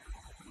physically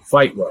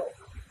fight well.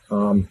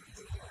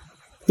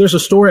 There's a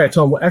story I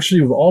tell them.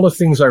 Actually, of all the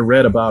things I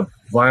read about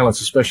violence,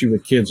 especially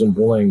with kids and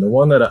bullying, the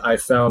one that I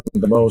found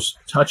the most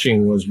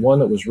touching was one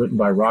that was written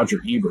by Roger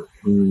Ebert,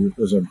 who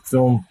was a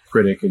film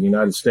critic in the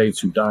United States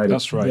who died.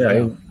 That's right.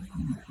 Yeah.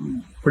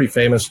 Pretty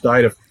famous,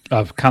 died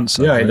of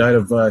cancer. Yeah, right? He died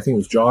of, I think it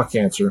was jaw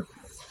cancer.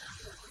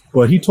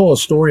 But he told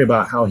a story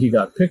about how he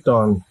got picked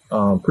on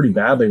pretty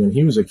badly when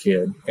he was a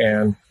kid.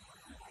 And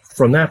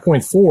from that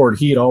point forward,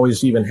 he had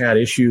always even had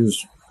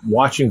issues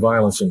watching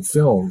violence in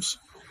films.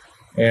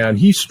 And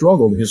he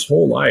struggled his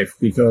whole life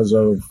because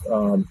of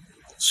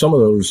some of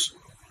those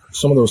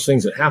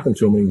things that happened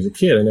to him when he was a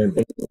kid. And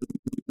it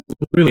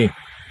really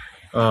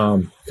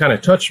kind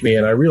of touched me.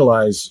 And I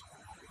realized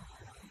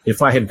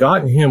if I had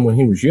gotten him when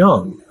he was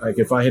young, like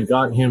if I had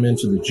gotten him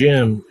into the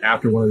gym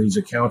after one of these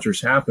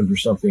encounters happened or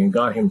something and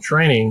got him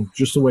training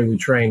just the way we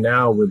train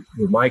now with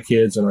my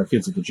kids and our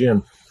kids at the gym,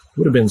 it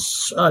would have been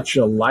such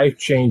a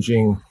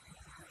life-changing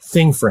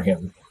thing for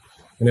him.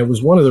 And it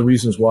was one of the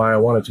reasons why I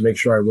wanted to make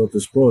sure I wrote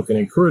this book and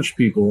encourage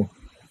people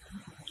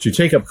to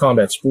take up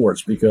combat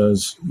sports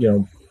because,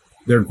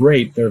 they're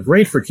great. They're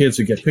great for kids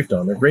that get picked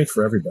on. They're great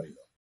for everybody.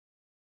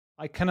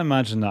 I can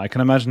imagine that. I can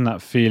imagine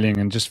that feeling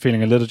and just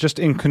feeling a little just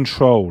in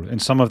control in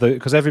some of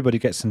because everybody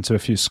gets into a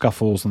few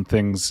scuffles and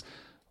things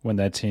when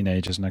they're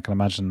teenagers, and I can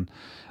imagine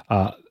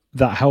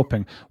that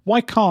helping.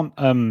 Why can't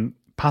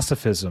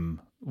pacifism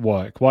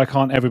work? Why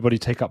can't everybody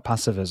take up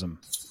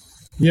pacifism?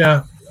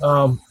 Yeah,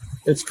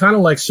 it's kind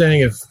of like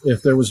saying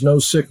if there was no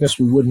sickness,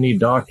 we wouldn't need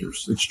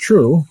doctors. It's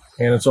true,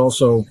 and it's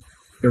also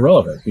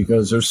irrelevant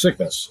because there's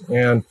sickness.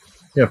 And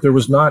if there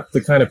was not the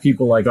kind of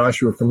people like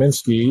Joshua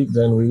Kaminsky,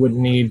 then we wouldn't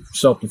need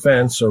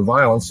self-defense or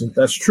violence. And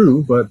that's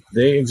true, but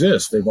they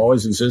exist. They've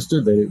always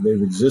existed.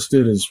 They've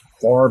existed as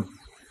far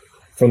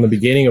from the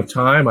beginning of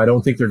time. I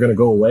don't think they're going to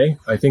go away.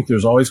 I think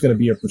there's always going to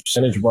be a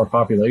percentage of our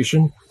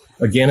population.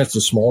 Again, it's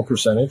a small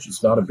percentage.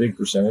 It's not a big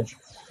percentage.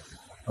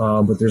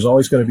 But there's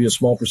always going to be a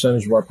small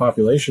percentage of our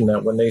population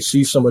that when they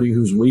see somebody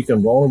who's weak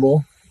and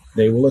vulnerable,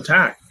 they will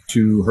attack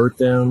to hurt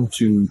them,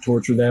 to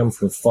torture them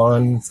for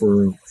fun,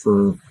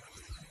 for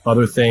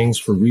other things,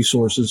 for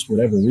resources,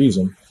 whatever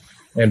reason.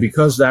 And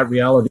because that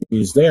reality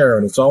is there,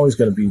 and it's always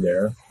going to be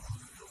there,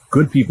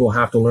 good people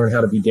have to learn how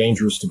to be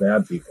dangerous to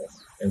bad people.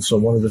 And so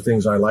one of the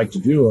things I like to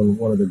do, and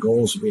one of the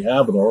goals that we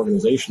have with our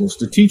organization, is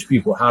to teach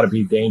people how to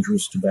be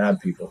dangerous to bad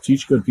people,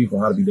 teach good people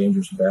how to be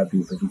dangerous to bad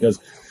people, because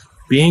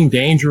being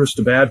dangerous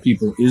to bad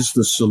people is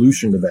the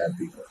solution to bad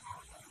people,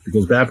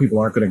 because bad people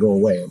aren't going to go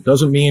away. It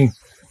doesn't mean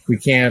we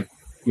can't,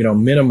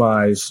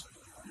 minimize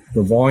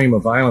the volume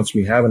of violence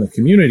we have in the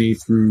community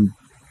through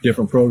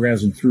different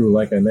programs and through,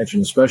 like I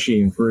mentioned,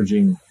 especially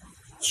encouraging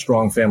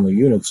strong family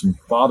units and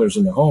fathers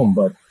in the home.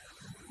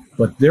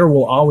 But there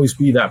will always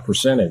be that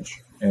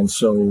percentage. And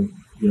so,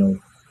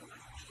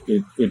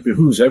 it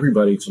behooves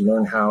everybody to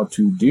learn how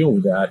to deal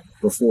with that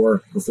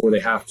before they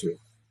have to.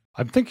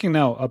 I'm thinking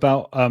now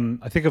about,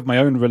 I think of my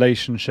own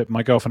relationship.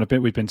 My girlfriend,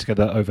 we've been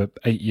together over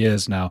 8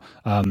 years now.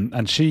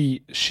 And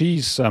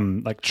she's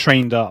like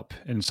trained up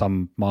in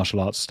some martial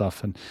arts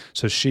stuff. And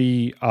so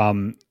she,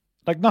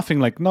 nothing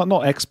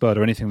not expert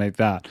or anything like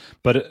that,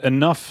 but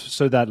enough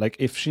so that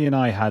if she and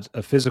I had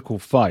a physical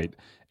fight,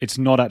 it's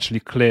not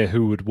actually clear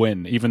who would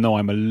win, even though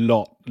I'm a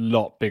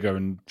lot bigger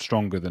and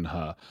stronger than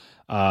her.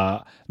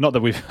 Not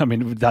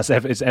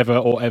that it's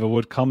ever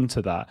would come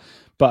to that,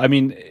 but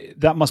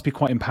that must be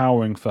quite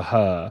empowering for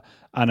her.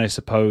 And I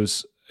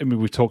suppose,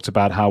 we talked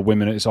about how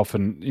women, it's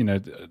often,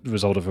 the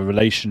result of a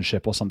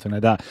relationship or something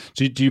like that.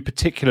 Do you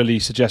particularly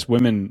suggest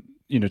women,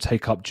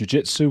 take up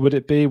jiu-jitsu? Would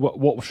it be?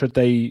 What should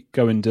they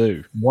go and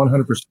do?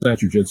 100%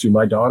 jiu-jitsu.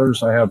 My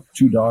daughters, I have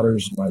 2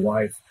 daughters. My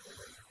wife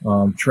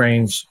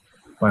trains.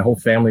 My whole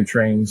family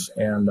trains.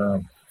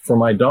 And for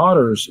my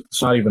daughters,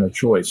 it's not even a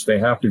choice. They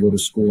have to go to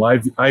school.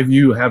 I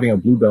view having a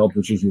blue belt,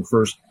 which is your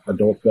first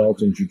adult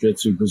belt in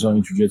jiu-jitsu,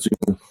 Brazilian jiu-jitsu,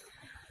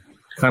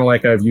 kind of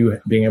like I view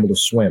being able to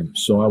swim.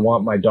 So I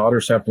want my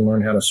daughters to have to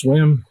learn how to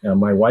swim. And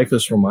my wife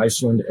is from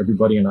Iceland.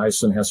 Everybody in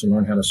Iceland has to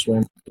learn how to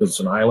swim because it's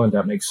an island.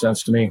 That makes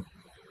sense to me.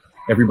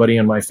 Everybody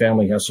in my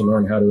family has to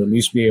learn how to at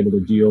least be able to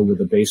deal with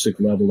the basic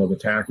level of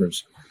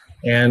attackers.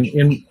 And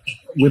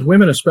with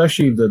women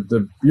especially,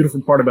 the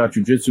beautiful part about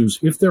jiu-jitsu is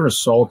if they're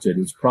assaulted,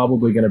 it's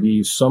probably going to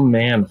be some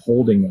man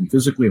holding them,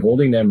 physically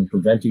holding them and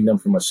preventing them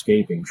from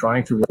escaping,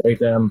 trying to rape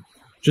them.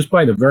 Just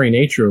by the very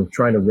nature of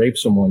trying to rape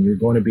someone, you're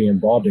going to be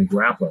involved in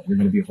grappling. You're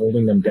going to be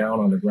holding them down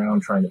on the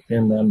ground, trying to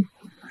pin them,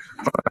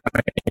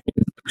 trying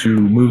to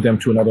move them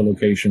to another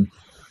location.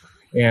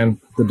 And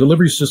the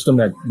delivery system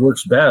that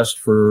works best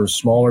for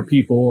smaller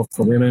people,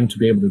 for women to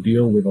be able to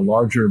deal with a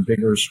larger,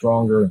 bigger,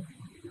 stronger,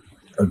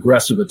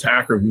 aggressive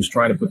attacker who's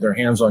trying to put their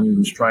hands on you,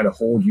 who's trying to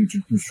hold you,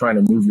 who's trying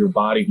to move your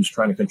body, who's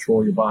trying to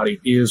control your body,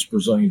 is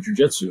Brazilian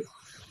Jiu-Jitsu.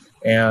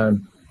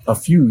 And a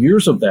few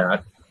years of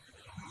that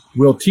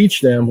will teach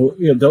them,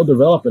 they'll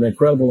develop an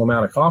incredible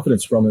amount of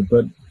confidence from it,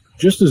 but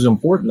just as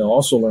important, they'll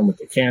also learn what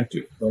they can't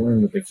do. They'll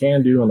learn what they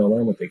can do, and they'll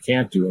learn what they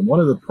can't do. And one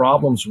of the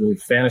problems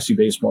with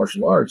fantasy-based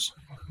martial arts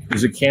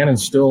is it can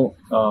instill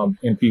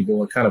in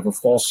people a kind of a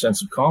false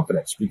sense of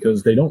confidence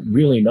because they don't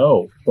really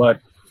know.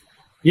 But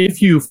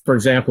if you, for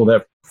example,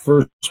 that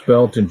first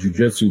belt in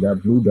jiu-jitsu,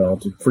 that blue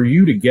belt, for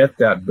you to get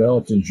that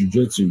belt in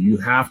jiu-jitsu, you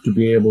have to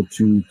be able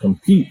to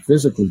compete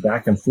physically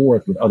back and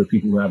forth with other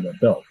people who have that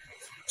belt.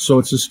 So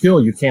it's a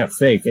skill you can't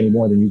fake any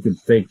more than you could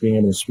fake being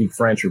able to speak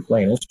French or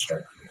play an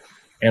instrument.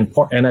 And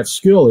that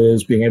skill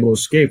is being able to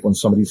escape when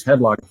somebody's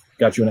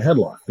got you in a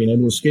headlock, being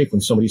able to escape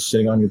when somebody's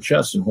sitting on your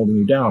chest and holding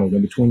you down, or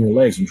in between your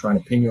legs and trying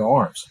to pin your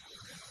arms.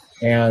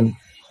 And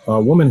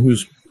a woman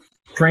who's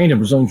trained in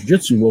Brazilian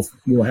Jiu-Jitsu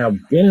will have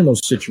been in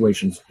those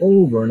situations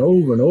over and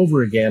over and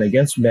over again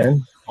against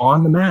men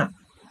on the mat,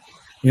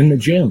 in the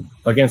gym,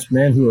 against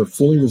men who are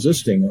fully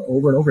resisting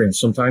over and over again.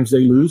 Sometimes they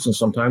lose and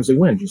sometimes they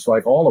win, just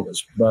like all of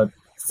us. But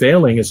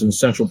failing is an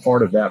essential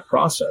part of that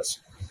process.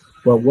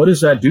 But what does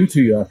that do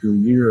to you after a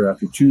year,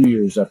 after 2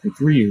 years, after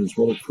 3 years?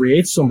 Well, it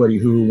creates somebody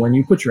who, when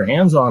you put your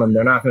hands on them,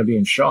 they're not going to be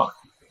in shock.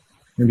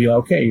 And be like,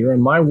 okay, you're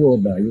in my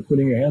world now. You're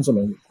putting your hands on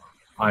me.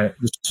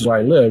 This is where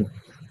I live.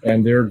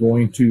 And they're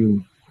going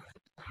to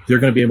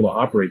be able to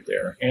operate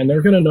there. And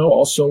they're going to know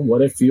also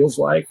what it feels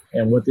like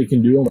and what they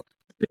can do and what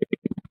they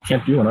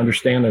can't do, and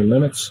understand their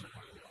limits.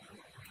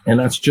 And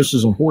that's just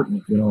as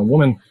important. You know, a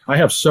woman, I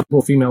have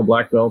several female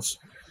black belts.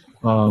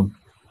 A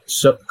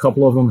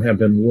couple of them have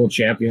been world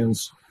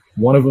champions.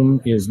 One of them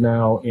is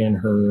now in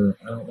her,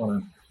 I don't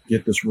want to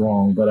get this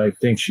wrong, but I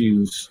think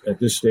she's at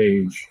this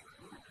stage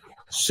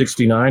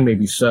 69,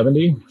 maybe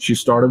 70. She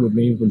started with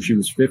me when she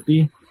was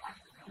 50.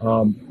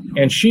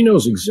 And she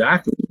knows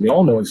exactly, they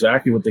all know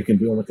exactly what they can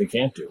do and what they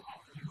can't do.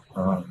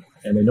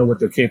 And they know what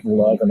they're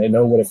capable of, and they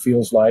know what it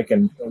feels like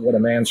and what a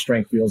man's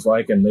strength feels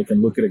like. And they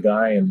can look at a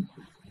guy and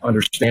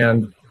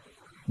understand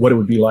what it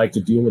would be like to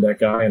deal with that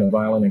guy in a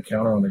violent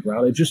encounter on the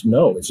ground. They just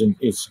know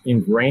it's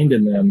ingrained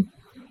in them.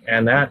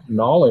 And that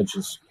knowledge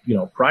is, you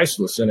know,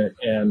 priceless in it.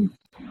 And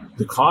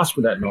the cost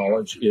for that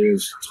knowledge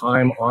is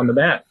time on the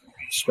mat,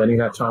 spending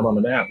that time on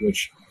the mat,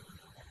 which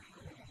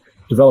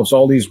develops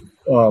all these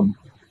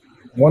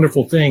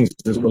wonderful things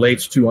as it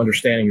relates to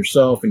understanding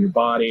yourself and your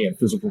body and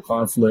physical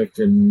conflict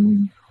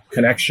and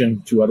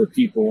connection to other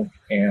people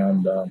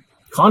and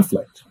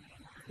conflict,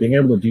 being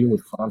able to deal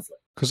with conflict.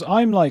 Because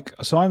I'm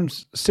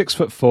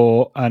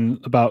 6'4" and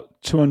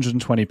about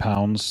 220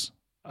 pounds.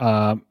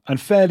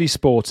 And fairly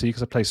sporty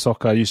because I play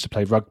soccer. I used to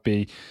play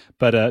rugby,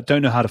 but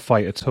don't know how to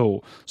fight at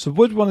all. So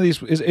would one of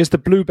these, is the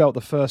blue belt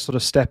the first sort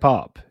of step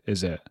up,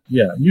 is it?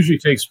 Yeah, it usually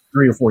takes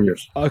 3 or 4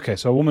 years. Okay,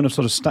 so a woman of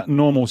sort of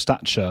normal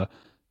stature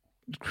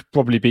could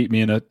probably beat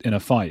me in a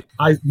fight.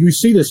 You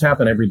see this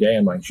happen every day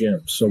in my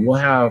gym. So we'll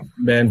have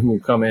men who will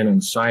come in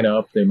and sign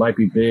up. They might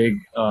be big,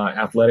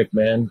 athletic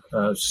men,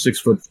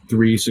 6'3",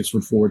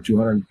 6'4",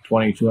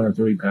 220,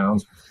 230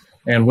 pounds.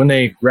 And when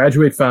they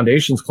graduate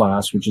foundations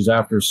class, which is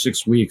after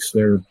 6 weeks,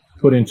 they're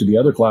put into the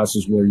other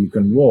classes where you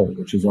can roll,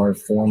 which is our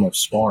form of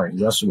sparring,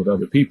 wrestle with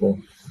other people.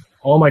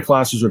 All my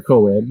classes are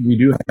co-ed. We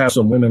do have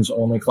some women's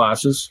only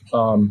classes,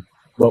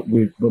 but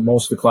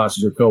most of the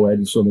classes are co-ed,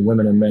 and so the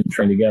women and men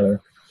train together.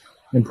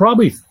 And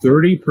probably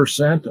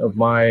 30% of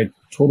my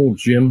total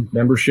gym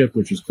membership,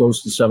 which is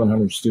close to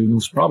 700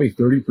 students, probably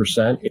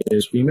 30%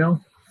 is female.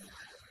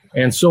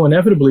 And so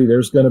inevitably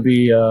there's going to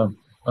be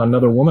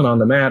another woman on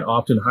the mat,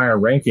 often higher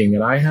ranking.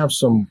 And I have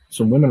some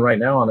women right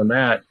now on the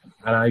mat,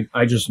 and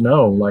I just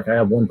know, like I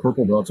have one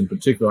purple belt in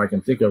particular I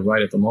can think of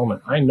right at the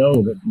moment. I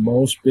know that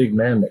most big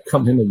men that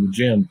come into the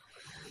gym,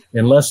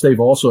 unless they've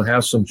also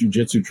have some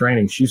jiu-jitsu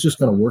training, she's just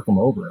going to work them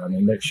over. I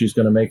mean, she's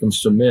going to make them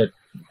submit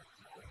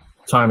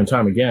time and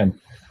time again.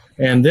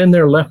 And then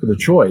they're left with a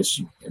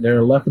choice.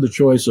 They're left with a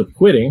choice of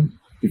quitting,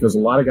 because a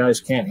lot of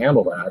guys can't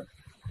handle that,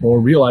 or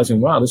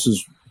realizing, wow, this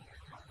is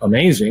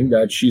amazing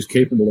that she's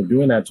capable of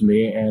doing that to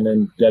me, and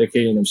then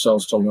dedicating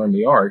themselves to learn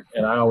the art.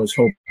 And I always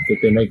hope that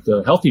they make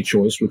the healthy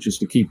choice, which is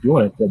to keep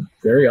doing it. But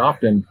very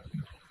often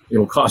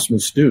it'll cost me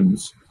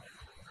students.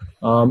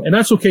 And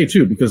that's okay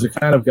too, because the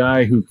kind of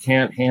guy who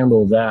can't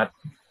handle that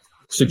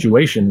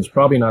situation is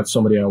probably not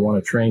somebody I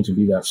want to train to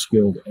be that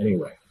skilled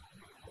anyway.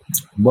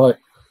 But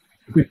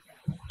if we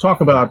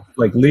talk about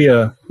like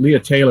Leah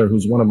Taylor,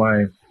 who's one of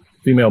my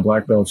female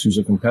black belts, who's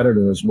a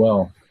competitor as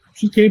well,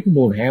 she's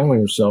capable of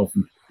handling herself.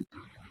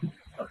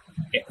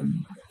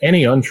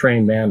 Any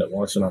untrained man that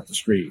walks in off the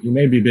street, he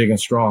may be big and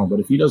strong, but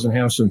if he doesn't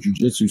have some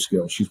jiu-jitsu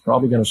skills, she's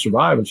probably going to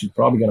survive, and she's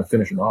probably going to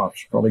finish him off.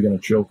 She's probably going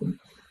to choke him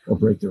or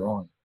break their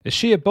arm. Is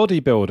she a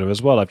bodybuilder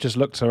as well? I've just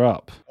looked her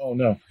up. Oh,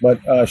 no, but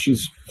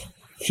she's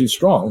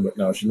strong, but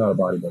no, she's not a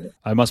bodybuilder.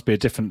 I must be a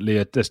different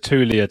Leah. There's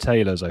two Leah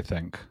Taylors, I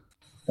think.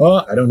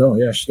 I don't know.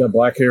 Yeah, she's got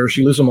black hair.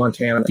 She lives in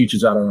Montana,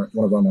 teaches out of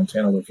one of our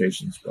Montana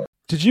locations. But.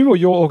 Did you or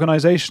your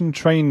organization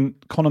train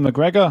Conor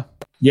McGregor?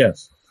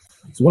 Yes.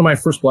 So one of my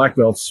first black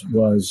belts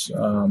was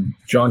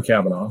John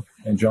Kavanagh,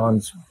 and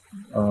John's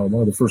one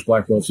of the first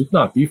black belts, if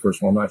not the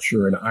first one, I'm not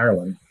sure, in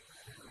Ireland.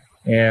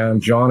 And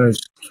John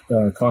is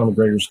Conor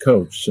McGregor's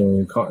coach.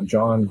 So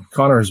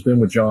Conor has been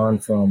with John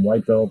from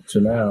white belt to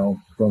now,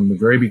 from the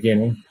very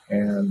beginning,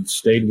 and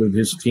stayed with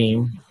his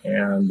team.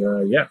 And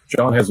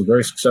John has a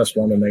very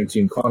successful MMA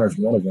team. Conor's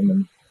one of them,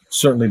 and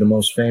certainly the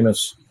most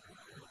famous.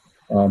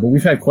 But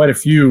we've had quite a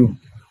few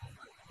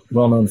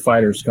well-known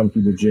fighters come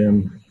through the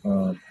gym.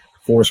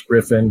 Forrest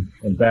Griffin,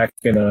 and back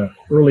in the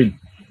early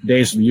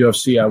days of the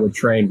UFC, I would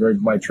train.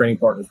 My training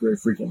partners very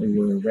frequently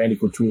were Randy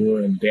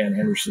Couture and Dan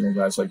Henderson and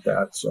guys like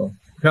that. So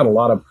we've had a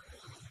lot of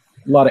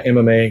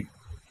MMA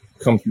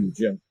come through the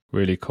gym.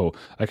 Really cool.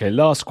 Okay,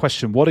 last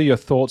question. What are your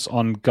thoughts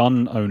on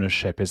gun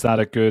ownership? Is that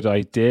a good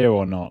idea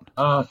or not?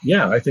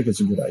 Yeah, I think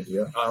it's a good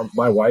idea.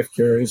 My wife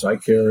carries, I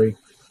carry.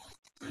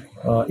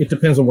 It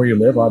depends on where you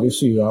live.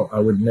 Obviously, I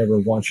would never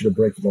want you to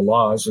break the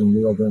laws, and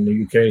we're over in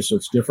the UK, so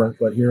it's different.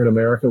 But here in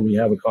America, we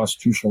have a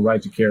constitutional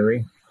right to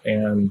carry.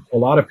 And a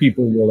lot of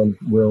people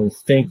will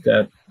think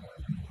that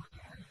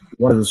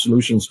one of the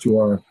solutions to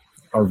our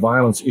our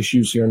violence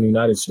issues here in the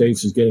United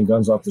States is getting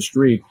guns off the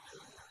street.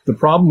 The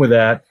problem with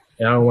that,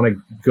 and I don't want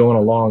to go on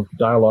a long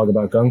dialogue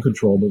about gun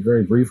control, but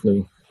very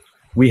briefly,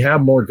 we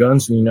have more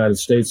guns in the United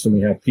States than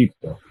we have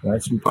people,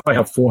 right? So we probably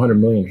have 400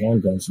 million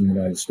handguns in the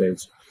United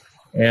States.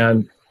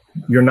 And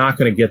you're not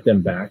going to get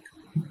them back.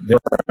 They're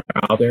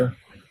out there.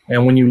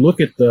 And when you look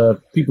at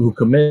the people who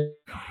commit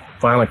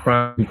violent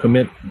crime, who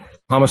commit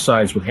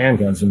homicides with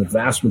handguns, and the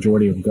vast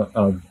majority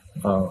of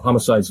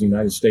homicides in the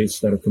United States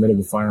that are committed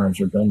with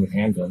firearms are done with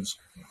handguns,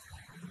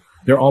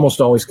 they're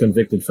almost always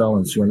convicted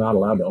felons who are not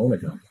allowed to own a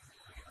gun.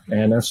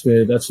 And that's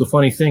the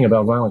funny thing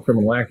about violent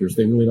criminal actors.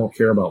 They really don't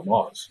care about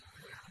laws.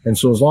 And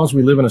so as long as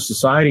we live in a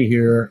society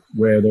here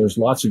where there's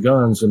lots of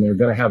guns and they're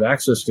going to have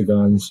access to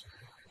guns,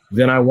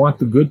 then I want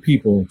the good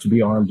people to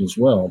be armed as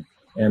well.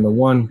 And the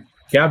one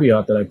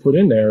caveat that I put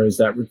in there is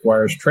that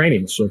requires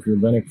training. So if you're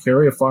going to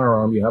carry a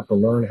firearm, you have to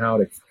learn how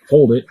to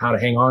hold it, how to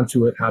hang on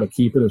to it, how to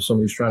keep it if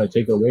somebody's trying to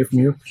take it away from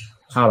you,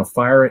 how to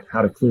fire it,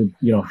 how to clear,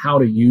 how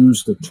to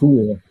use the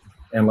tool.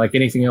 And like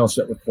anything else,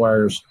 that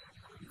requires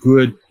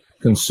good,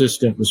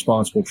 consistent,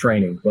 responsible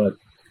training. But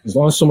as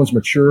long as someone's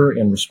mature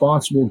and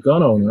responsible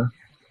gun owner,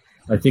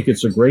 I think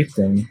it's a great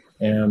thing.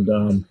 And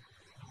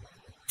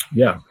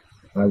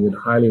I would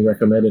highly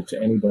recommend it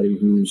to anybody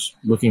who's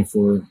looking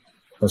for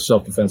a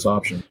self-defense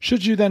option.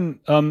 Should you then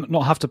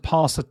not have to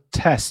pass a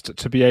test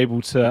to be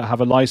able to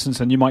have a license?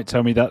 And you might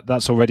tell me that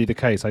that's already the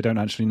case. I don't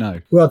actually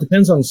know. Well, it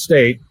depends on the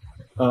state.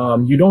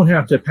 You don't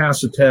have to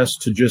pass a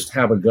test to just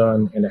have a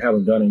gun and to have a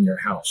gun in your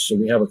house. So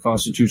we have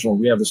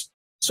the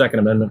Second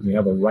Amendment. We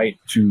have a right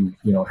to,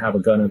 have a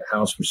gun in the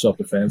house for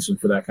self-defense and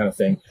for that kind of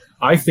thing.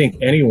 I think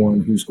anyone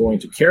who's going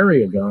to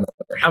carry a gun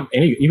or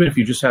even if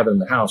you just have it in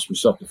the house for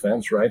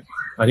self-defense, right?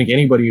 I think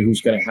anybody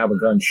who's going to have a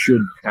gun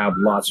should have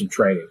lots of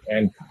training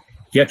and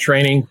get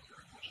training.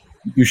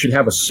 You should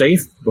have a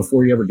safe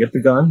before you ever get the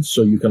gun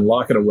so you can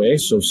lock it away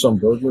so some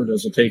burglar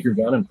doesn't take your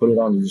gun and put it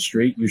onto the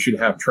street. You should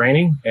have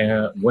training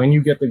when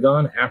you get the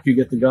gun, after you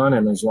get the gun,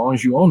 and as long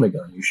as you own the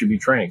gun, you should be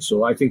trained.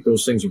 So I think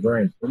those things are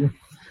very important.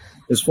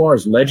 As far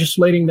as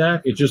legislating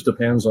that, it just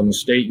depends on the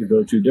state you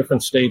go to.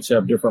 Different states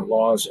have different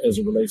laws as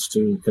it relates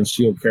to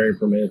concealed carry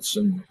permits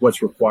and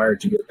what's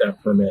required to get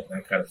that permit and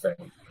that kind of thing.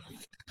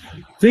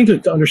 The thing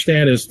to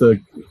understand is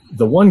the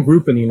one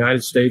group in the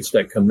United States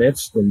that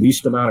commits the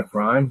least amount of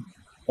crime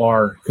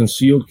are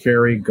concealed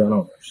carry gun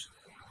owners.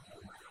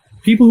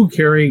 People who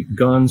carry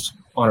guns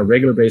on a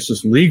regular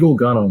basis, legal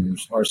gun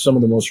owners, are some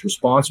of the most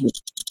responsible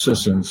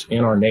citizens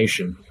in our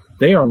nation.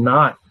 They are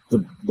not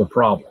the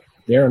problem.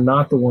 They're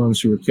not the ones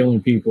who are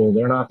killing people.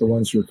 They're not the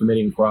ones who are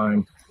committing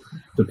crime.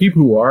 The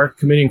people who are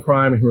committing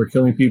crime and who are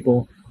killing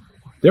people,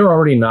 they're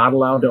already not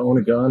allowed to own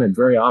a gun, and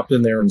very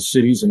often they're in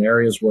cities and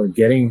areas where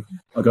getting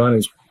a gun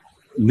is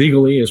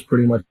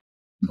pretty much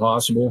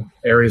impossible,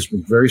 areas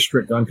with very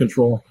strict gun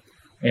control,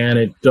 and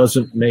it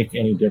doesn't make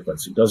any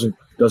difference. It doesn't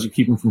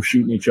keep them from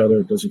shooting each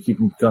other. It doesn't keep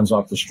them guns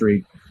off the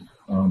street.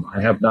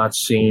 I have not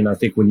seen, I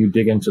think when you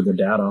dig into the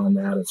data on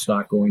that, it's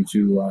not going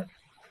to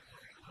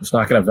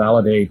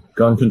validate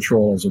gun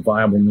control as a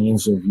viable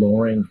means of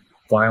lowering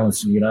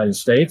violence in the United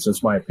States.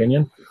 That's my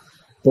opinion.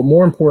 But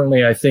more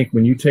importantly, I think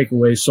when you take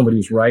away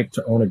somebody's right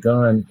to own a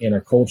gun in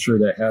a culture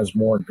that has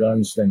more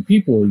guns than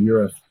people,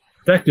 you're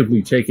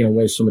effectively taking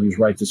away somebody's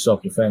right to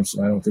self-defense,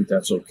 and I don't think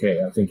that's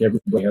okay. I think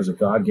everybody has a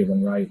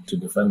God-given right to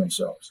defend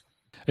themselves.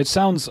 It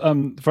sounds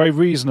very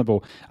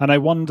reasonable, and I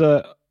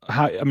wonder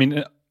how,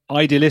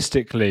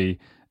 idealistically,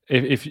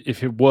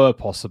 if it were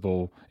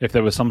possible, if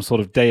there was some sort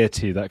of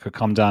deity that could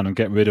come down and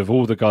get rid of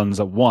all the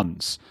guns at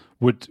once,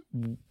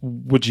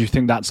 would you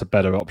think that's a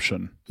better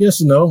option?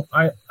 Yes and no.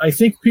 I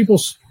think people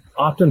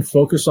often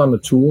focus on the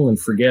tool and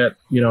forget,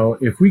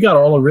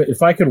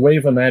 if I could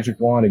wave a magic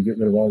wand and get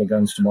rid of all the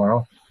guns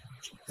tomorrow,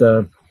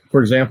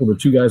 for example, the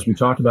two guys we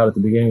talked about at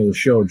the beginning of the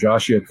show,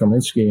 Joshua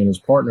Kaminsky and his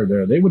partner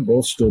there, they would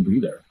both still be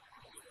there,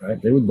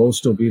 right? They would both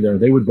still be there.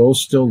 They would both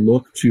still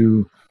look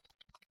to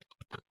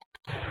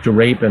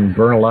rape and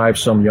burn alive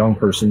some young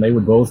person. They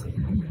would both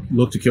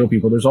look to kill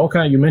people. There's all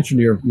kind of, you mentioned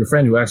your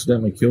friend who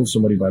accidentally killed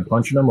somebody by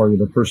punching them, or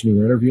the person you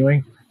were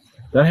interviewing.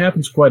 That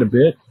happens quite a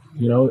bit.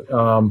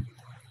 A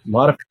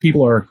lot of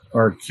people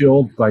are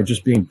killed by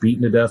just being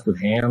beaten to death with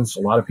hands.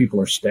 A lot of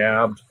people are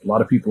stabbed. A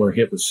lot of people are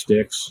hit with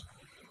sticks.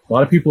 A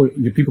lot of people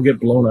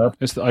get blown up.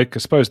 I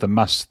suppose the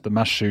mass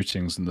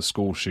shootings and the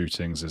school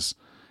shootings is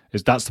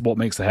that's what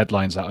makes the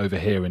headlines out over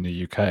here in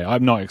the UK.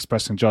 I'm not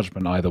expressing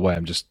judgment either way.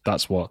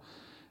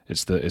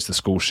 It's the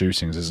school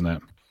shootings, isn't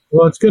it?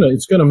 Well, it's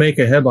gonna make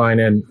a headline,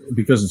 and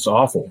because it's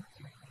awful.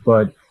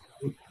 But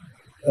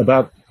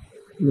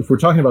if we're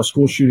talking about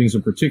school shootings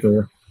in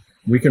particular,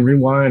 we can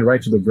rewind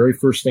right to the very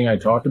first thing I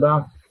talked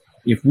about.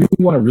 If we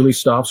want to really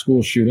stop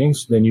school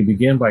shootings, then you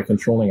begin by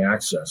controlling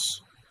access,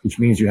 which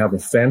means you have a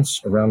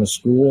fence around the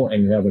school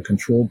and you have a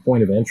controlled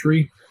point of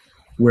entry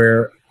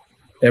where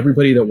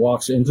everybody that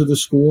walks into the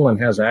school and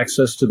has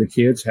access to the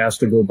kids has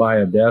to go by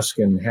a desk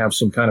and have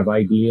some kind of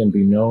ID and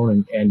be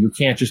known. And you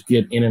can't just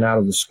get in and out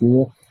of the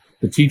school.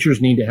 The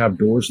teachers need to have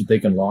doors that they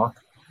can lock.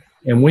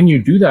 And when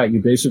you do that, you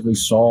basically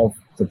solve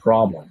the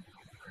problem.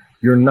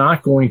 You're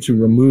not going to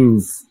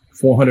remove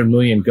 400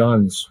 million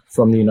guns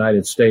from the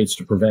United States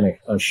to prevent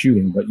a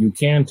shooting, but you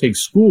can take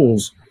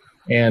schools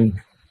and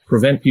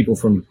prevent people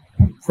from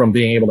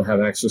being able to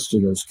have access to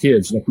those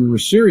kids. And if we were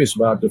serious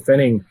about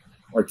defending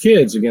our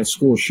kids against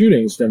school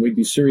shootings, then we'd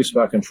be serious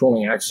about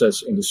controlling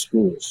access into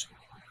schools.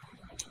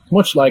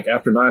 Much like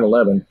after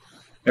 9/11,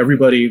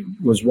 everybody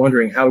was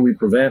wondering, how do we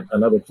prevent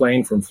another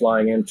plane from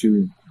flying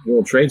into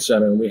World Trade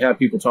Center? And we have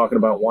people talking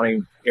about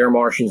wanting air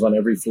marshals on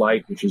every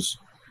flight, which is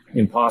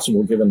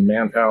impossible given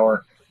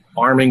manpower,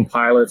 arming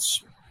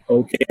pilots.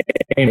 Okay,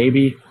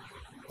 maybe.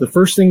 The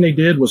first thing they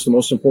did was the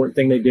most important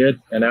thing they did,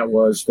 and that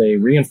was they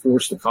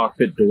reinforced the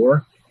cockpit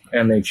door,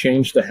 and they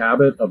changed the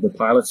habit of the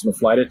pilots and the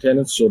flight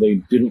attendants so they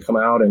didn't come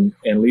out and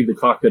leave the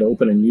cockpit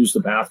open and use the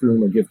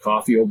bathroom or give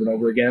coffee over and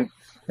over again.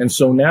 And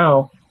so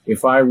now,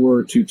 if I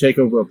were to take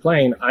over a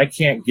plane, I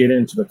can't get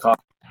into the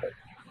cockpit.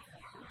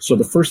 So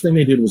the first thing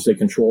they did was they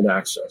controlled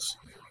access.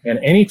 And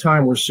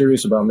anytime we're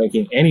serious about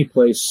making any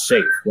place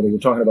safe, whether we're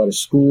talking about a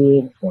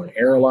school or an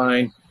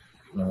airline,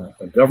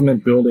 a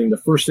government building, the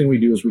first thing we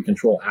do is we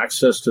control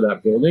access to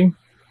that building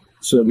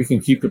so that we can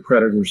keep the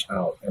predators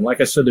out. And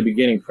like I said at the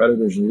beginning,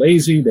 predators are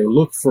lazy. They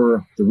look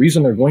for, the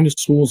reason they're going to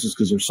schools is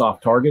because they're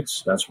soft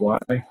targets. That's why.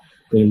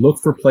 They look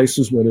for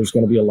places where there's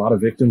going to be a lot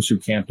of victims who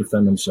can't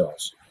defend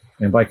themselves.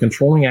 And by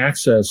controlling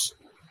access,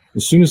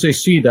 as soon as they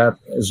see that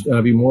is going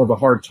to be more of a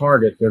hard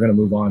target, they're going to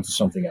move on to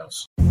something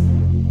else.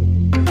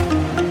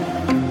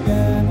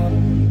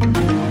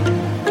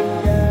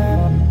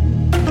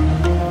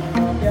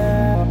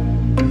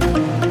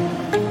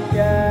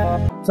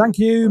 Thank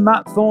you,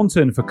 Matt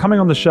Thornton, for coming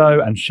on the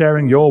show and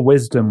sharing your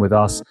wisdom with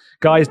us.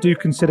 Guys, do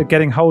consider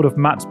getting hold of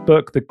Matt's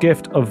book, The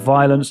Gift of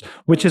Violence,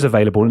 which is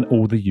available in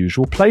all the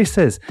usual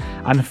places.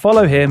 And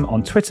follow him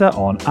on Twitter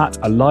on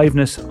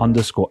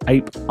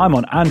 @aliveness_ape. I'm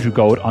on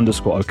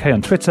AndrewGold_OK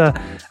on Twitter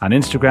and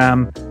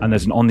Instagram. And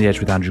there's an On the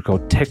Edge with Andrew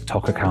Gold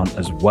TikTok account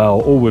as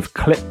well, all with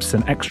clips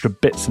and extra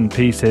bits and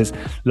pieces.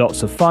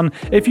 Lots of fun.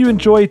 If you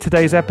enjoyed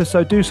today's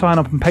episode, do sign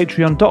up on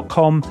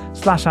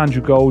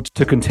patreon.com/AndrewGold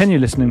to continue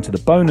listening to the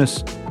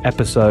bonus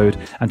episode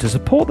and to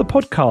support the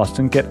podcast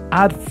and get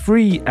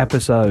ad-free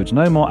episodes.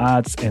 No more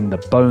ads in the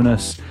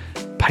bonus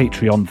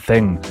Patreon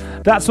thing.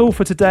 That's all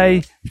for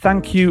today.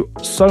 Thank you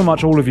so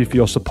much, all of you, for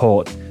your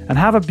support, and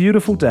have a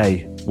beautiful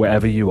day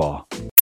wherever you are.